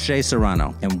Concepcion. And I'm Shea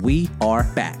Serrano. And we are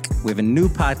back. We have a new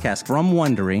podcast from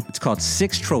Wondery. It's called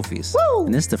 6 Trophies. Woo!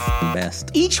 And it's the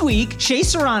best. Each week, Shea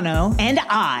Serrano and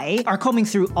I are combing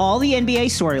through all the NBA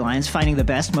storylines, finding the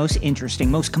best, most interesting,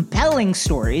 most compelling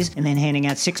stories, and then handing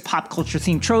out 6 pop culture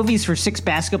themed trophies for 6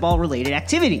 basketball related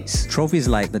activities. Trophies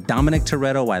like the Dominic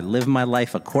Toretto I Live My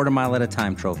Life a Quarter Mile at a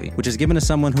Time trophy, which is given to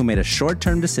someone who made a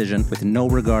short-term decision with no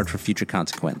regard for future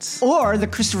consequence. Or the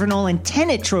Christopher Nolan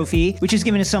Tenet trophy, which is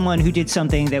given to someone who did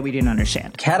something that we didn't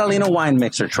understand. Catalina Wine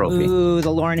Mixer trophy, trophy. Ooh, the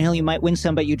Lauryn Hill, you might win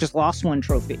some, but you just lost one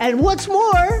trophy. And what's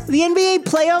more, the NBA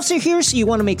playoffs are here, so you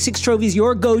want to make Six Trophies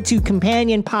your go-to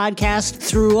companion podcast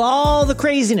through all the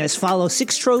craziness. Follow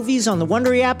Six Trophies on the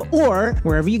Wondery app or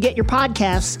wherever you get your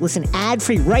podcasts. Listen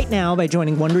ad-free right now by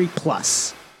joining Wondery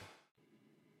Plus.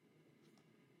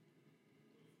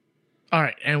 All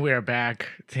right, and we are back.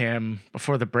 Tim,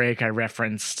 before the break, I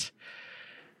referenced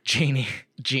Jeannie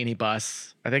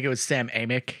Buss. I think it was Sam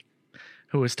Amick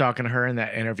who was talking to her in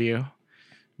that interview.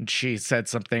 And she said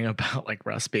something about like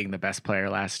Russ being the best player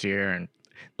last year and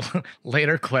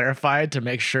later clarified to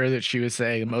make sure that she was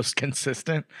saying most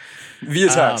consistent. Via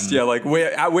text, yeah, like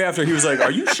way after he was like,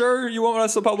 are you sure you want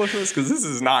us to publish this? Because this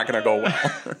is not going to go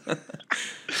well.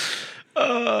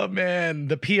 Oh man,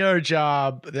 the PR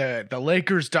job, the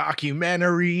Lakers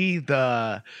documentary,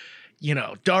 the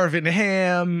Darvin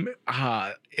Ham,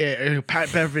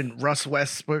 Pat Bevan, Russ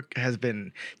Westbrook has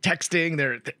been texting.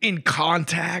 They're in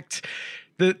contact.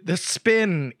 The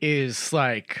spin is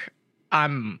like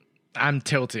I'm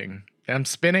tilting. I'm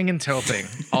spinning and tilting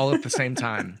all at the same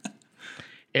time.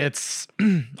 It's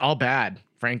all bad,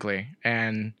 frankly,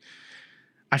 and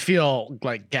I feel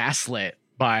like gaslit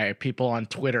by people on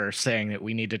Twitter saying that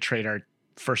we need to trade our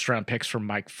first round picks for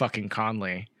Mike fucking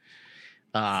Conley.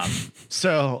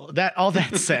 So that all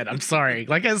that said, I'm sorry.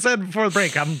 Like I said before the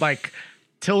break, I'm like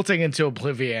tilting into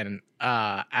oblivion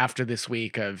after this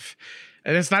week of,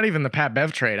 and it's not even the Pat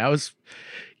Bev trade. I was,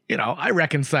 I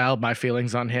reconciled my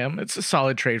feelings on him. It's a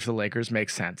solid trade for the Lakers.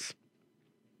 Makes sense.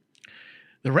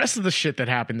 The rest of the shit that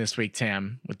happened this week,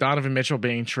 Tim, with Donovan Mitchell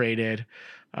being traded,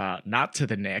 not to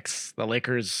the Knicks, the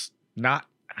Lakers not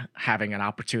having an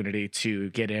opportunity to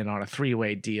get in on a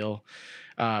 3-way deal.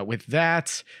 With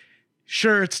that,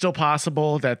 sure, it's still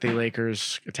possible that the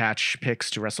Lakers attach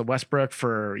picks to Russell Westbrook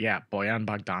for, Bojan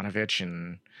Bogdanovic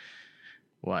and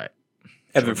what?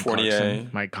 Evan Fournier.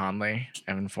 Mike Conley,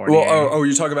 Evan Fournier. Well,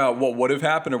 you're talking about what would have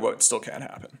happened or what still can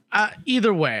happen?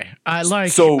 Either way, I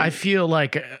feel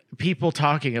like people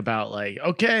talking about like,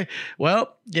 okay,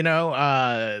 well,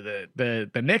 the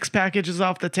Knicks package is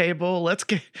off the table. Let's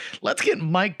get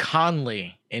Mike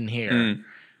Conley in here,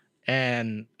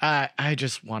 and I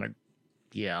just want to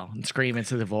yell and scream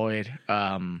into the void.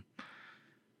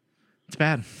 It's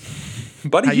bad.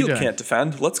 Buddy Hield can't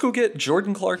defend. Let's go get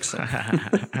Jordan Clarkson.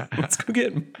 Let's go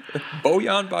get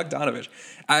Bojan Bogdanovic.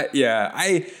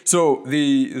 So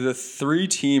the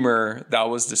 3-teamer that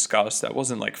was discussed, that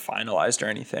wasn't like finalized or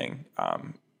anything.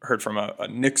 Heard from a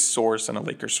Knicks source and a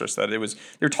Lakers source that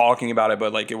they're talking about it,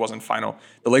 but like it wasn't final.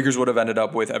 The Lakers would have ended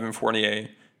up with Evan Fournier,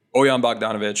 Bojan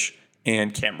Bogdanovic,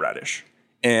 and Cam Reddish.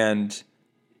 And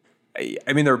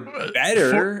I mean, they're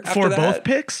better for both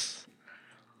picks.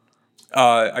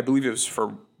 I believe it was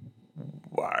for.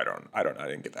 Well, I don't know. I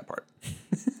didn't get that part.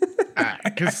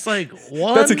 Because like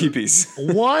one, that's a key piece.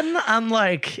 One, I'm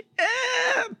like,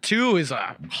 2 is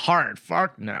a hard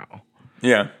fuck no.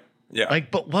 Yeah.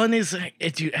 Like, but one is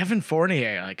dude, Evan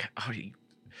Fournier. Like,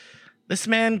 this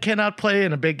man cannot play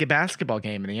in a big basketball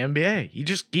game in the NBA.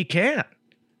 He can't.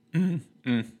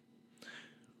 Mm-hmm.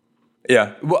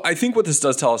 Yeah. Well, I think what this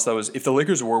does tell us, though, is if the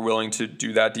Lakers were willing to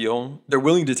do that deal, they're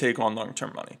willing to take on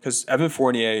long-term money because Evan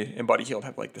Fournier and Buddy Hield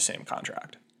have like the same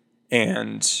contract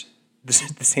and the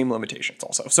same limitations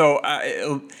also. So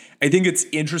I think it's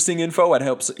interesting info. It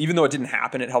helps, even though it didn't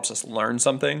happen, it helps us learn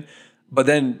something. But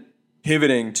then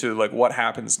pivoting to like what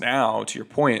happens now, to your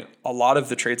point, a lot of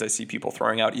the trades I see people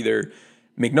throwing out either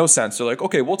make no sense. They're like,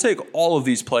 okay, we'll take all of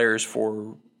these players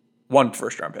for 1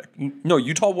 first-round pick. No,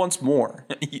 Utah wants more.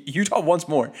 Utah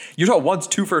wants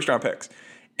 2 first-round picks.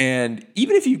 And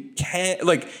even if you can't,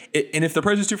 and if the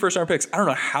price is 2 first-round picks, I don't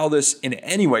know how this in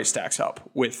any way stacks up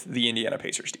with the Indiana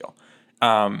Pacers deal.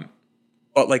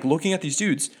 But like looking at these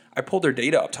dudes, I pulled their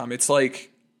data up, Tom. It's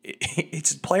like,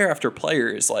 it's player after player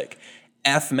is like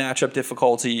F matchup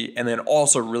difficulty and then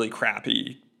also really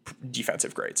crappy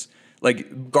defensive grades.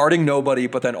 Like guarding nobody,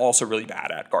 but then also really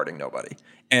bad at guarding nobody.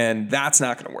 And that's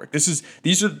not going to work. This is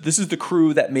the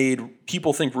crew that made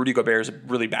people think Rudy Gobert is a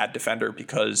really bad defender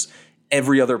because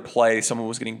every other play someone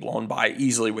was getting blown by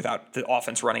easily without the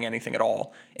offense running anything at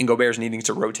all. And Gobert's needing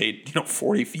to rotate,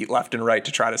 40 feet left and right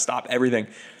to try to stop everything.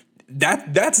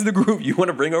 That's the group you want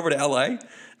to bring over to LA.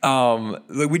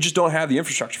 We just don't have the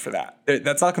infrastructure for that.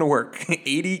 That's not going to work.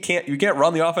 You can't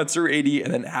run the offense through AD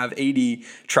and then have AD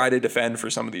try to defend for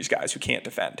some of these guys who can't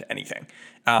defend anything.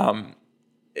 And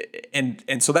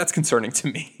so that's concerning to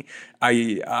me.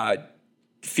 I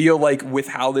feel like with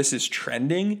how this is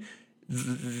trending,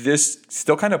 this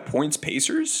still kind of points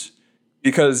Pacers,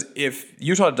 because if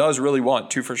Utah does really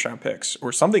want 2 first-round picks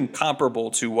or something comparable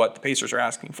to what the Pacers are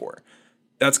asking for,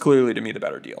 that's clearly to me the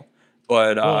better deal.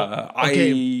 But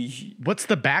what's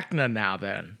the BATNA now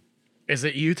then? Is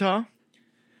it Utah?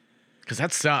 Because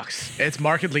that sucks. It's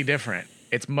markedly different.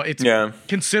 It's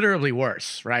considerably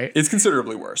worse, right? It's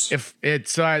considerably worse. If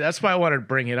it's that's why I wanted to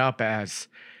bring it up as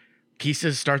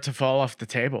pieces start to fall off the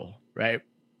table, right?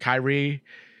 Kyrie,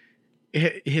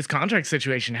 his contract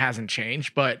situation hasn't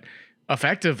changed, but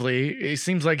effectively, it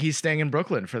seems like he's staying in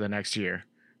Brooklyn for the next year,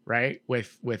 right?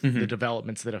 With the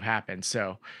developments that have happened.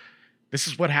 So this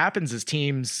is what happens as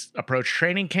teams approach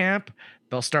training camp.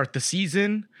 They'll start the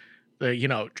season.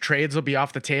 Trades will be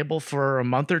off the table for a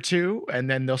month or two, and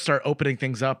then they'll start opening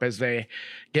things up as they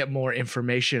get more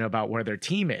information about where their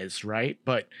team is, right?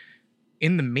 But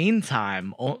in the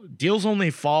meantime, deals only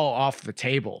fall off the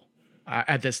table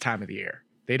at this time of the year.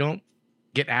 They don't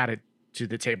get added to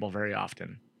the table very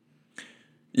often.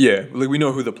 Yeah, like we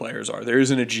know who the players are. There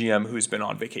isn't a GM who's been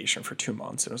on vacation for 2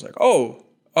 months and was like,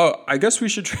 I guess we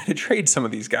should try to trade some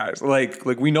of these guys. Like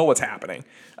we know what's happening.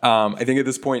 I think at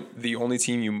this point, the only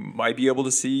team you might be able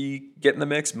to see get in the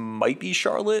mix might be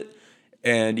Charlotte.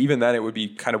 And even then, it would be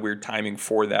kind of weird timing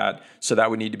for that. So that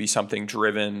would need to be something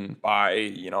driven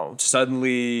by,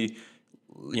 suddenly,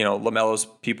 LaMelo's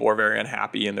people are very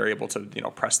unhappy and they're able to,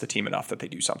 press the team enough that they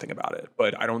do something about it.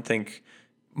 But I don't think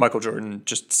Michael Jordan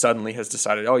just suddenly has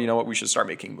decided, oh, you know what, we should start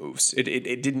making moves. They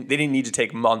didn't need to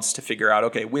take months to figure out,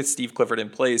 okay, with Steve Clifford in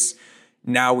place,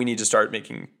 now we need to start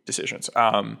making decisions.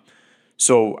 The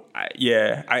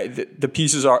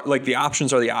pieces are like the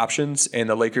options are the options, and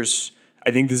the Lakers,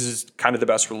 I think this is kind of the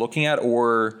best we're looking at,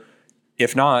 or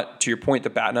if not, to your point, the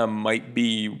BATNA might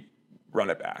be run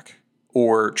it back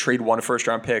or trade 1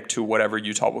 first-round pick to whatever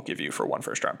Utah will give you for 1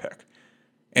 first-round pick.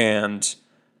 And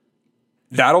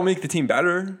that'll make the team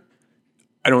better.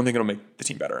 I don't think it'll make the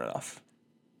team better enough.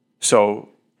 So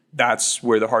that's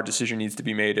where the hard decision needs to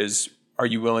be made is, are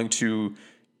you willing to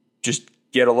just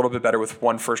get a little bit better with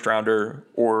 1 first-rounder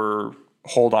or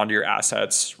hold on to your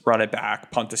assets, run it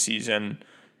back, punt the season,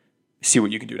 see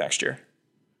what you can do next year?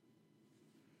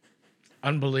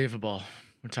 Unbelievable.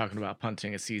 We're talking about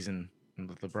punting a season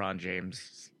with LeBron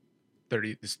James,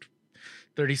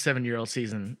 37-year-old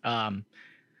season.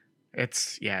 It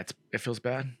feels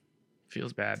bad.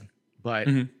 Feels bad. But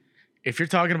if you're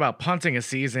talking about punting a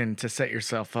season to set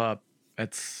yourself up,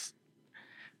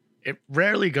 it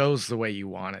rarely goes the way you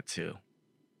want it to.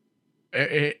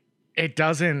 It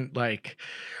doesn't, like,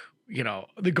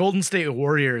 the Golden State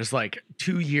Warriors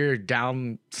 2-year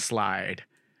downslide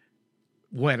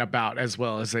went about as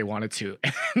well as they wanted to,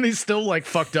 and they still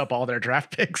fucked up all their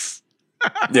draft picks.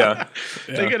 Yeah.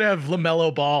 They could have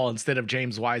LaMelo Ball instead of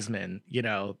James Wiseman.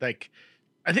 I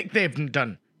think they've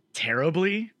done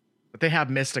terribly, but they have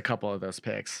missed a couple of those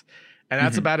picks, and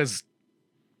that's about as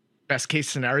best case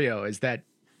scenario as that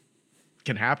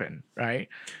can happen, right?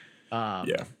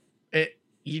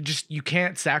 You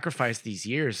can't sacrifice these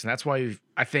years, and that's why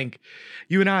I think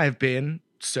you and I have been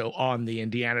so on the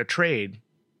Indiana trade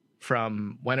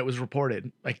from when it was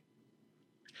reported.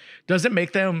 Does it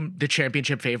make them the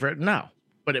championship favorite? No,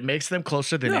 but it makes them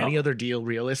closer than any other deal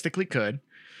realistically could.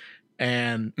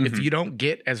 And if you don't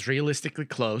get as realistically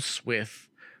close with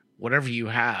whatever you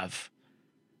have,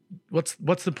 what's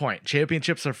the point?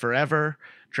 Championships are forever.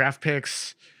 Draft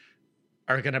picks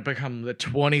are going to become the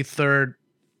 23rd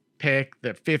pick,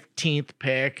 the 15th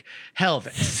pick, hell, the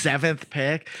 7th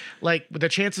pick. The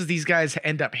chances these guys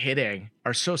end up hitting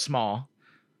are so small.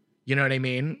 You know what I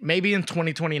mean? Maybe in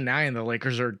 2029, the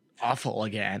Lakers are awful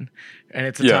again, and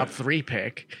it's a top 3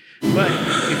 pick. But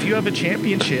if you have a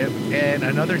championship and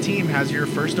another team has your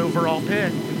first overall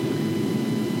pick,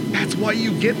 that's why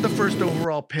you get the first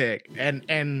overall pick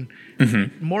and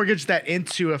mortgage that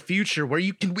into a future where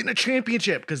you can win a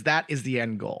championship, because that is the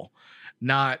end goal,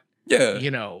 not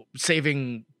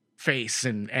saving face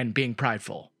and being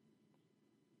prideful.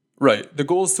 Right. The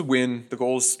goal is to win. The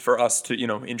goal is for us to,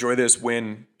 enjoy this,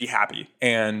 win, be happy.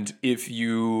 And if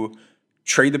you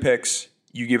trade the picks,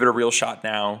 you give it a real shot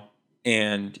now,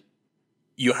 and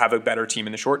you'll have a better team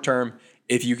in the short term.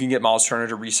 If you can get Miles Turner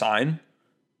to re-sign,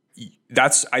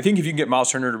 I think if you can get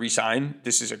Miles Turner to re-sign,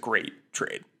 this is a great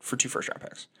trade for 2 first-round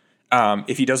picks.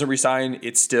 If he doesn't resign,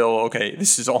 it's still okay.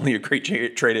 This is only a great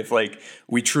trade if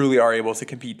we truly are able to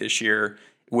compete this year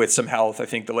with some health. I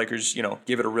think the Lakers,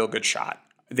 give it a real good shot.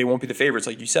 They won't be the favorites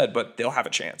like you said, but they'll have a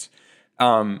chance.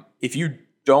 If you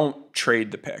don't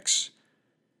trade the picks,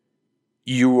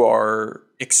 you are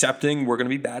accepting we're going to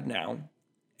be bad now,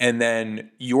 and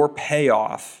then your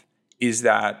payoff is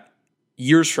that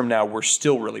years from now we're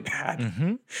still really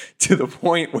bad to the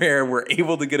point where we're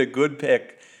able to get a good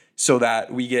pick, so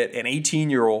that we get an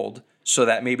 18-year-old, so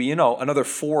that maybe, another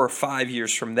 4 or 5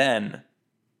 years from then,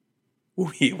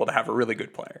 will be able to have a really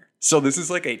good player. So this is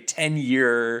like a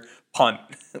 10-year punt.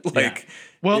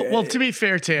 Well, to be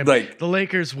fair, Tim, the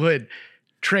Lakers would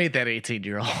trade that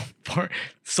 18-year-old for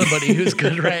somebody who's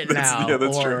good right now. Yeah,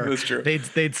 that's true. That's true.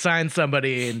 They'd sign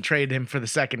somebody and trade him for the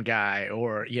second guy,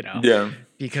 or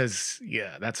because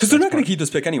they're not going to keep this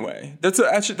pick anyway. That's a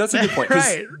good point.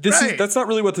 That's not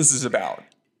really what this is about.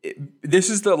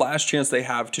 This is the last chance they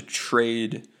have to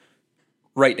trade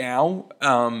right now.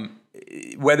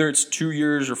 Whether it's 2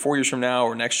 years or 4 years from now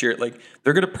or next year,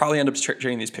 they're going to probably end up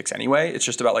trading these picks anyway. It's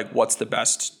just about what's the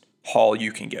best haul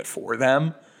you can get for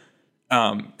them.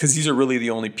 Because these are really the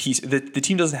only piece. The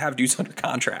team doesn't have dudes under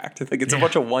contract. It's a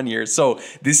bunch of 1 year. So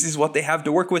this is what they have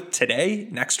to work with today,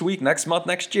 next week, next month,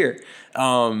 next year.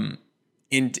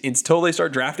 Until they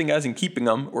start drafting guys and keeping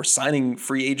them or signing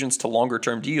free agents to longer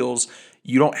term deals,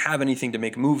 you don't have anything to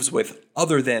make moves with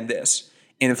other than this.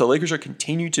 And if the Lakers will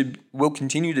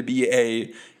continue to be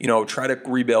a, try to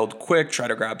rebuild quick, try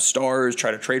to grab stars,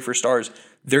 try to trade for stars,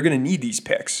 they're going to need these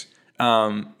picks.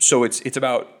 So it's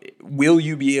about, will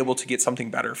you be able to get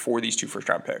something better for these 2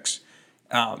 first-round picks?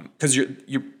 Because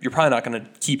you're probably not going to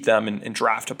keep them and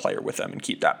draft a player with them and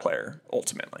keep that player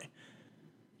ultimately.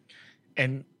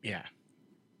 And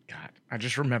God, I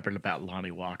just remembered about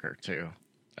Lonnie Walker too.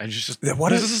 This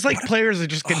is players I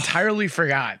just entirely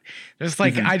forgot.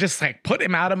 I just put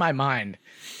him out of my mind.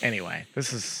 Anyway,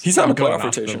 he's on the going playoff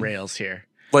off the rotation. rails here.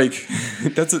 We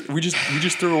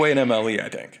just threw away an MLE, I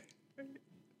think.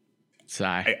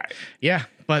 Sigh.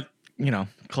 But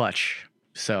clutch.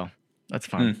 So that's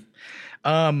fun.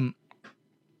 Other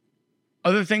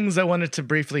things I wanted to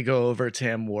briefly go over,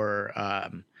 Tim, were I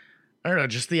don't know,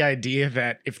 just the idea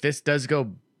that if this does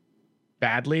go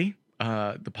badly,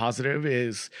 the positive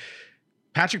is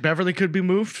Patrick Beverley could be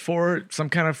moved for some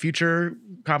kind of future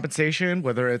compensation,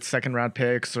 whether it's second round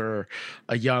picks or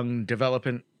a young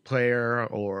development player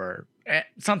or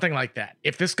something like that.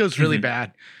 If this goes really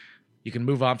bad, you can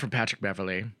move on from Patrick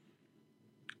Beverley.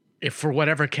 If for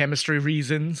whatever chemistry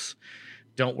reasons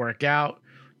don't work out,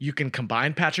 you can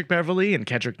combine Patrick Beverley and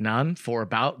Kendrick Nunn for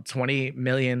about $20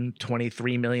 million,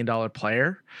 $23 million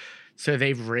player. So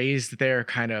they've raised their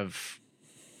kind of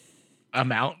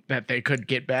amount that they could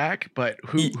get back, but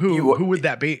who would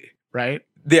that be, right?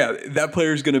 Yeah, that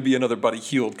player is going to be another Buddy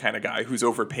Hield kind of guy who's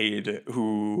overpaid,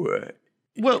 who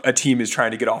a team is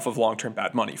trying to get off of long-term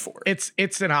bad money for. It's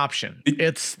an option.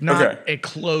 It's not a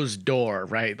closed door,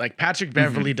 right? Patrick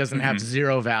Beverley doesn't have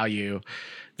zero value.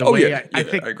 I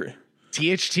think I agree.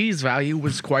 THT's value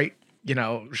was quite,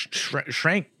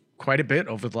 shrank quite a bit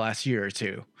over the last year or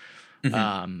two.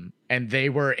 And they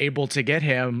were able to get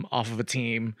him off of a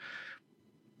team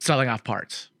selling off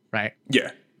parts, right?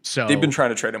 Yeah. So they've been trying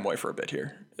to trade him away for a bit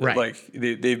here. Right.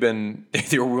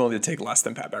 They were willing to take less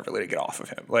than Pat Beverley to get off of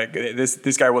him.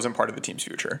 This guy wasn't part of the team's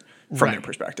future from their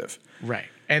perspective. Right.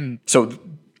 And so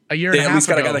a year and a half at least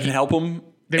got a ago, guy that can help him.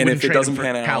 And if it doesn't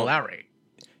pan out, Kyle Lowry.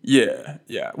 Yeah.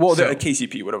 Yeah. Well, the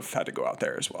KCP would have had to go out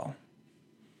there as well.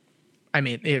 I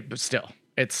mean, they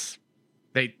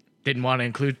didn't want to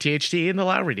include THT in the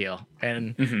Lowry deal.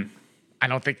 And I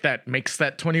don't think that makes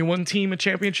that 21 team a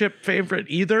championship favorite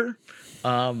either.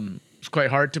 It's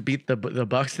quite hard to beat the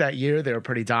Bucks that year. They were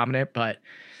pretty dominant, but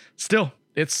still,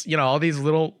 it's all these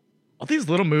little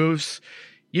moves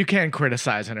you can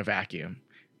criticize in a vacuum,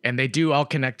 and they do all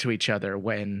connect to each other.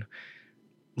 When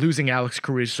losing Alex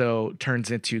Caruso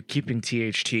turns into keeping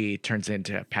THT turns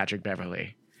into Patrick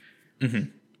Beverley.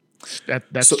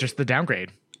 That's just the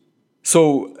downgrade.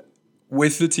 So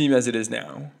with the team as it is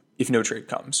now, if no trade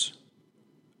comes,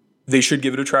 they should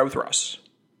give it a try with Russ.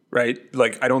 Right?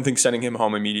 I don't think sending him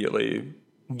home immediately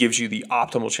gives you the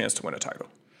optimal chance to win a title.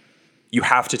 You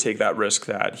have to take that risk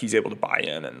that he's able to buy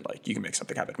in and you can make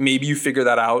something happen. Maybe you figure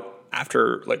that out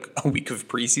after a week of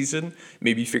preseason.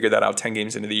 Maybe you figure that out 10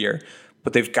 games into the year,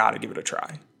 but they've got to give it a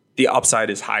try. The upside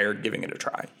is higher giving it a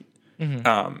try.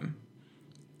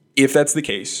 If that's the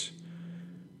case,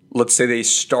 let's say they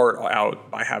start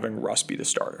out by having Russ be the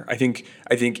starter. I think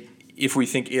if we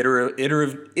think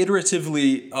iteratively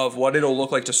of what it'll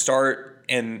look like to start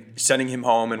and sending him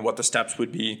home and what the steps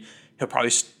would be, he'll probably,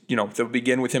 they'll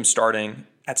begin with him starting.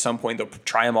 At some point, they'll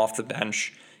try him off the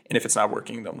bench. And if it's not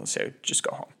working, they'll say, just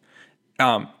go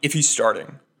home. If he's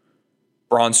starting,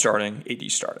 Braun's starting,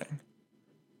 AD's starting,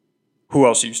 who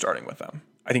else are you starting with them?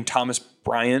 I think Thomas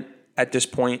Bryant at this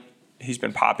point, he's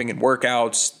been popping in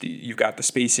workouts. You've got the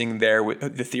spacing there,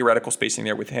 with the theoretical spacing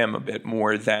there with him a bit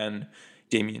more than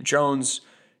Damian Jones.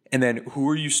 And then who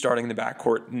are you starting in the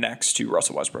backcourt next to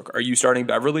Russell Westbrook? Are you starting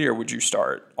Beverley or would you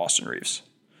start Austin Reeves?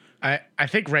 I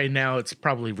think right now it's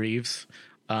probably Reeves.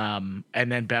 And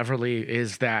then Beverley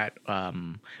is that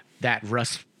that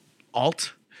Russ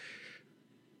alt,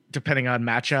 depending on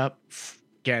matchup.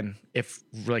 Again, if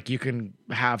like you can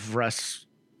have Russ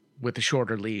with a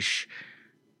shorter leash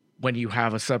when you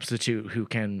have a substitute who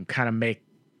can kind of make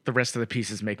the rest of the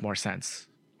pieces make more sense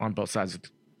on both sides of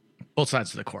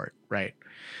the court, right?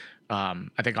 I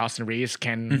think Austin Reeves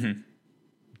can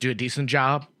do a decent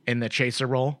job in the chaser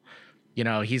role. You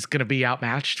know, he's going to be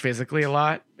outmatched physically a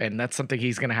lot, and that's something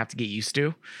he's going to have to get used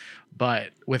to. But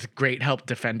with great help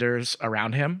defenders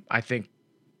around him, I think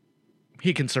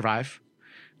he can survive.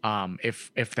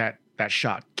 If that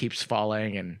shot keeps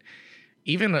falling, and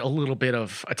even a little bit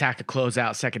of attack to close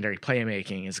out secondary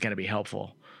playmaking is going to be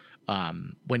helpful.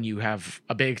 When you have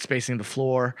a big spacing the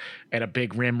floor and a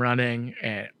big rim running,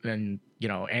 and then, you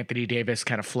know, Anthony Davis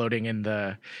kind of floating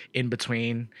in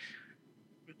between,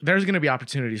 there's going to be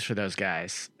opportunities for those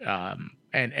guys.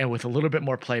 And with a little bit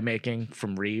more playmaking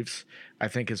from Reeves, I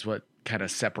think is what kind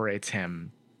of separates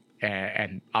him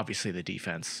and obviously the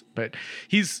defense. But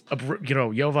he's, you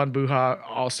know, Jovan Buha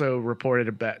also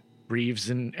reported that Reeves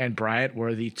and Bryant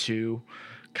were the two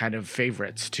kind of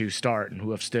favorites to start and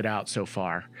who have stood out so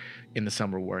far in the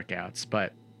summer workouts.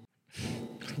 But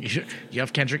you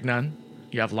have Kendrick Nunn,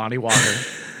 you have Lonnie Walker,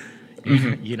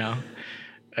 you know,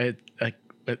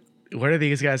 where do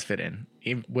these guys fit in?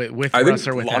 With I Russ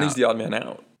think or without? Lonnie's the odd man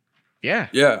out. Yeah.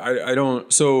 I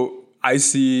don't. So I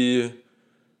see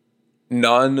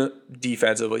Nunn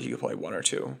defensively, he could play one or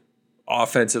two.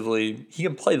 Offensively, he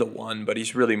can play the one, but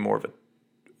he's really more of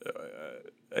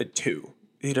a two.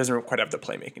 He doesn't quite have the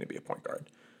playmaking to be a point guard.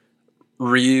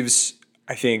 Reeves,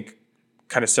 I think,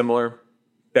 kind of similar.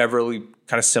 Beverly,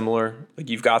 kind of similar. Like,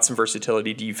 you've got some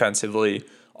versatility defensively,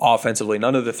 offensively.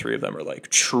 None of the three of them are like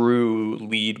true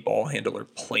lead ball handler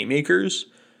playmakers,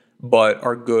 but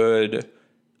are good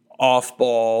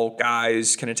off-ball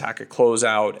guys, can attack a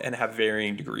closeout, and have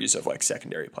varying degrees of like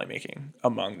secondary playmaking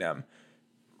among them.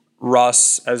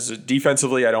 Russ, as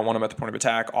defensively, I don't want him at the point of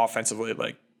attack. Offensively,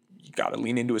 like, you got to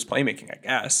lean into his playmaking, I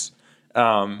guess.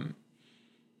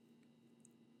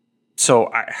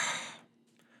 So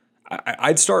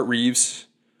I'd start Reeves.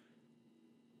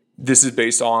 This is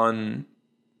based on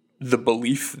the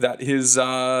belief that his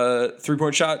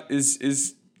 3-point shot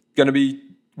is going to be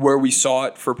where we saw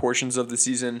it for portions of the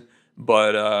season,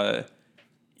 but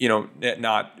you know,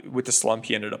 not with the slump.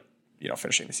 He ended up, you know,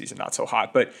 finishing the season not so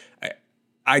hot. But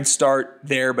I'd start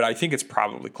there, but I think it's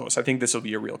probably close. I think this will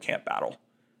be a real camp battle.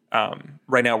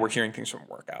 Right now, we're hearing things from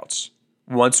workouts.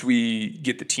 Once we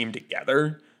get the team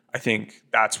together, I think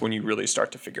that's when you really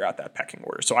start to figure out that pecking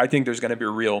order. So I think there's going to be a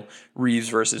real Reeves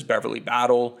versus Beverly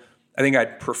battle. I think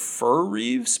I'd prefer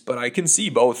Reeves, but I can see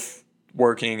both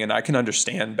working, and I can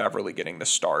understand Beverly getting the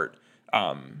start.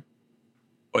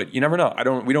 But you never know.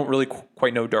 We don't really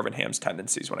quite know Darvin Ham's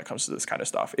tendencies when it comes to this kind of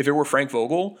stuff. If it were Frank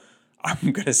Vogel,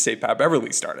 I'm going to say Pat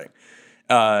Beverly starting.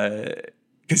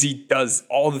 Because he does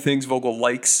all the things Vogel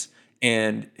likes,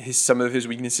 and some of his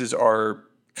weaknesses are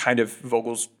kind of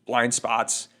Vogel's blind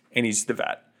spots, and he's the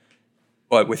vet.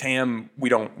 But with Ham, we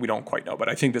don't quite know. But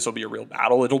I think this will be a real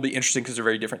battle. It'll be interesting because they're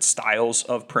very different styles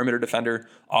of perimeter defender.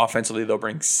 Offensively, they'll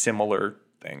bring similar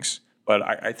things. But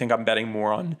I think I'm betting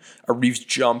more on a Reeves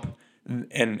jump,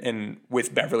 and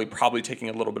with Beverly probably taking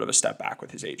a little bit of a step back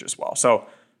with his age as well. So,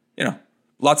 you know,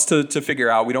 lots to figure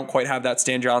out. We don't quite have that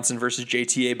Stan Johnson versus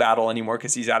JTA battle anymore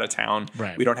because he's out of town.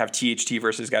 Right. We don't have THT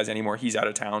versus guys anymore. He's out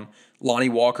of town. Lonnie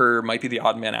Walker might be the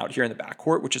odd man out here in the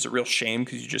backcourt, which is a real shame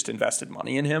because you just invested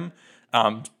money in him.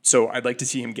 So I'd like to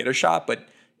see him get a shot, but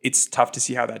it's tough to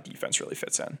see how that defense really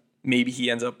fits in. Maybe he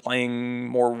ends up playing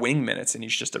more wing minutes and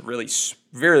he's just a really,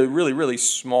 really, really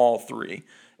small three,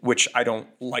 which I don't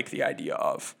like the idea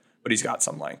of, but he's got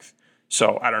some length.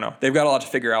 So I don't know. They've got a lot to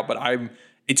figure out, but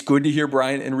it's good to hear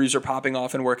Bryant and Reeves are popping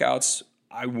off in workouts.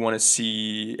 I want to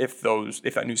see if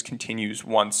that news continues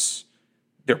once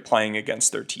they're playing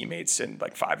against their teammates in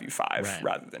like 5v5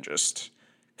 rather than just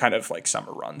kind of like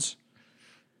summer runs.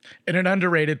 And an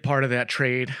underrated part of that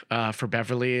trade for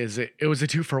Beverly is it was a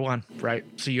 2-for-1, right?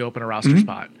 So you open a roster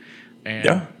spot.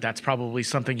 And that's probably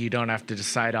something you don't have to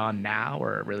decide on now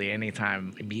or really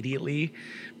anytime immediately.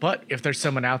 But if there's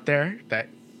someone out there that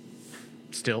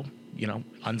still, you know,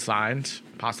 unsigned,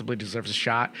 possibly deserves a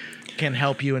shot, can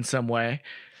help you in some way,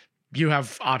 you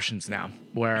have options now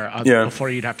where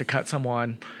before you'd have to cut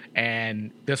someone.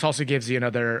 And this also gives you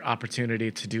another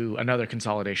opportunity to do another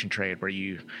consolidation trade where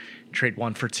you trade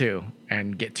 1 for 2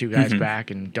 and get 2 guys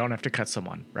back and don't have to cut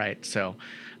someone, right? So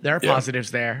there are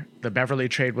positives there. The Beverly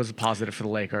trade was a positive for the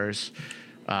Lakers.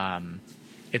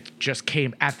 It just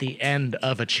came at the end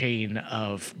of a chain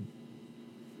of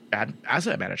bad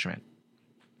asset management.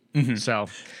 So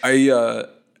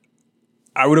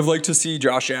I would have liked to see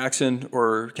Josh Jackson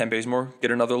or Ken Bazemore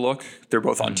get another look. They're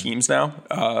both on teams now.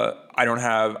 I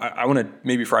want to,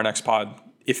 maybe for our next pod,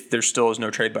 if there still is no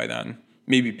trade by then,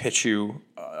 maybe pitch you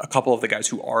a couple of the guys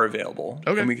who are available.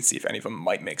 Okay. And we can see if any of them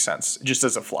might make sense, just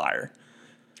as a flyer.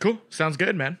 Cool. Sounds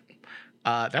good, man.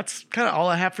 That's kind of all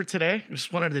I have for today. I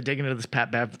just wanted to dig into this Pat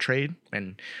Bev trade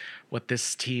and what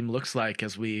this team looks like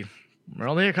as we're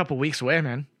only a couple weeks away,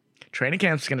 man. Training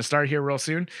camp's going to start here real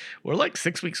soon. We're like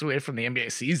 6 weeks away from the NBA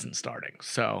season starting.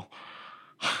 So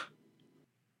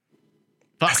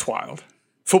that's wild.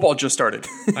 Football just started.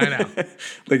 I know.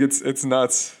 Like it's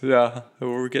nuts. Yeah.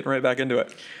 We're getting right back into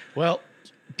it. Well,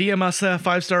 DM us a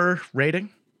 5-star rating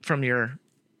from your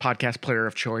podcast player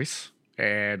of choice,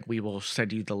 and we will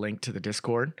send you the link to the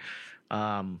Discord.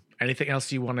 Anything else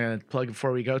you want to plug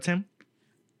before we go, Tim?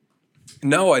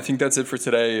 No, I think that's it for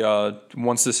today.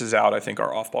 Once this is out, I think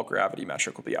our off-ball gravity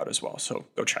metric will be out as well. So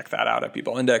go check that out at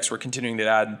B-Ball Index. We're continuing to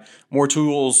add more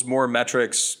tools, more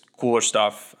metrics, cooler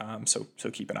stuff. So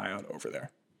keep an eye out over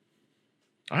there.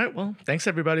 All right. Well, thanks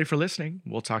everybody for listening.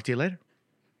 We'll talk to you later.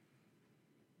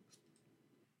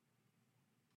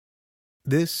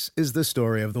 This is the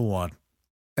story of the one.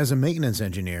 As a maintenance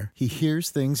engineer, he hears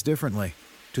things differently.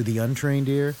 To the untrained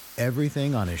ear,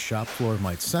 everything on his shop floor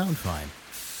might sound fine,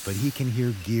 but he can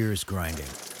hear gears grinding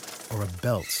or a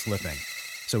belt slipping.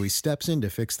 So he steps in to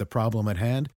fix the problem at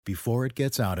hand before it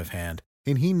gets out of hand.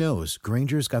 And he knows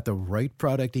Grainger's got the right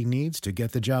product he needs to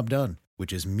get the job done,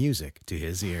 which is music to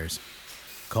his ears.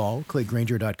 Call, click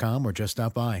Grainger.com, or just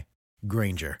stop by.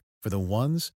 Grainger, for the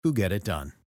ones who get it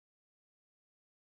done.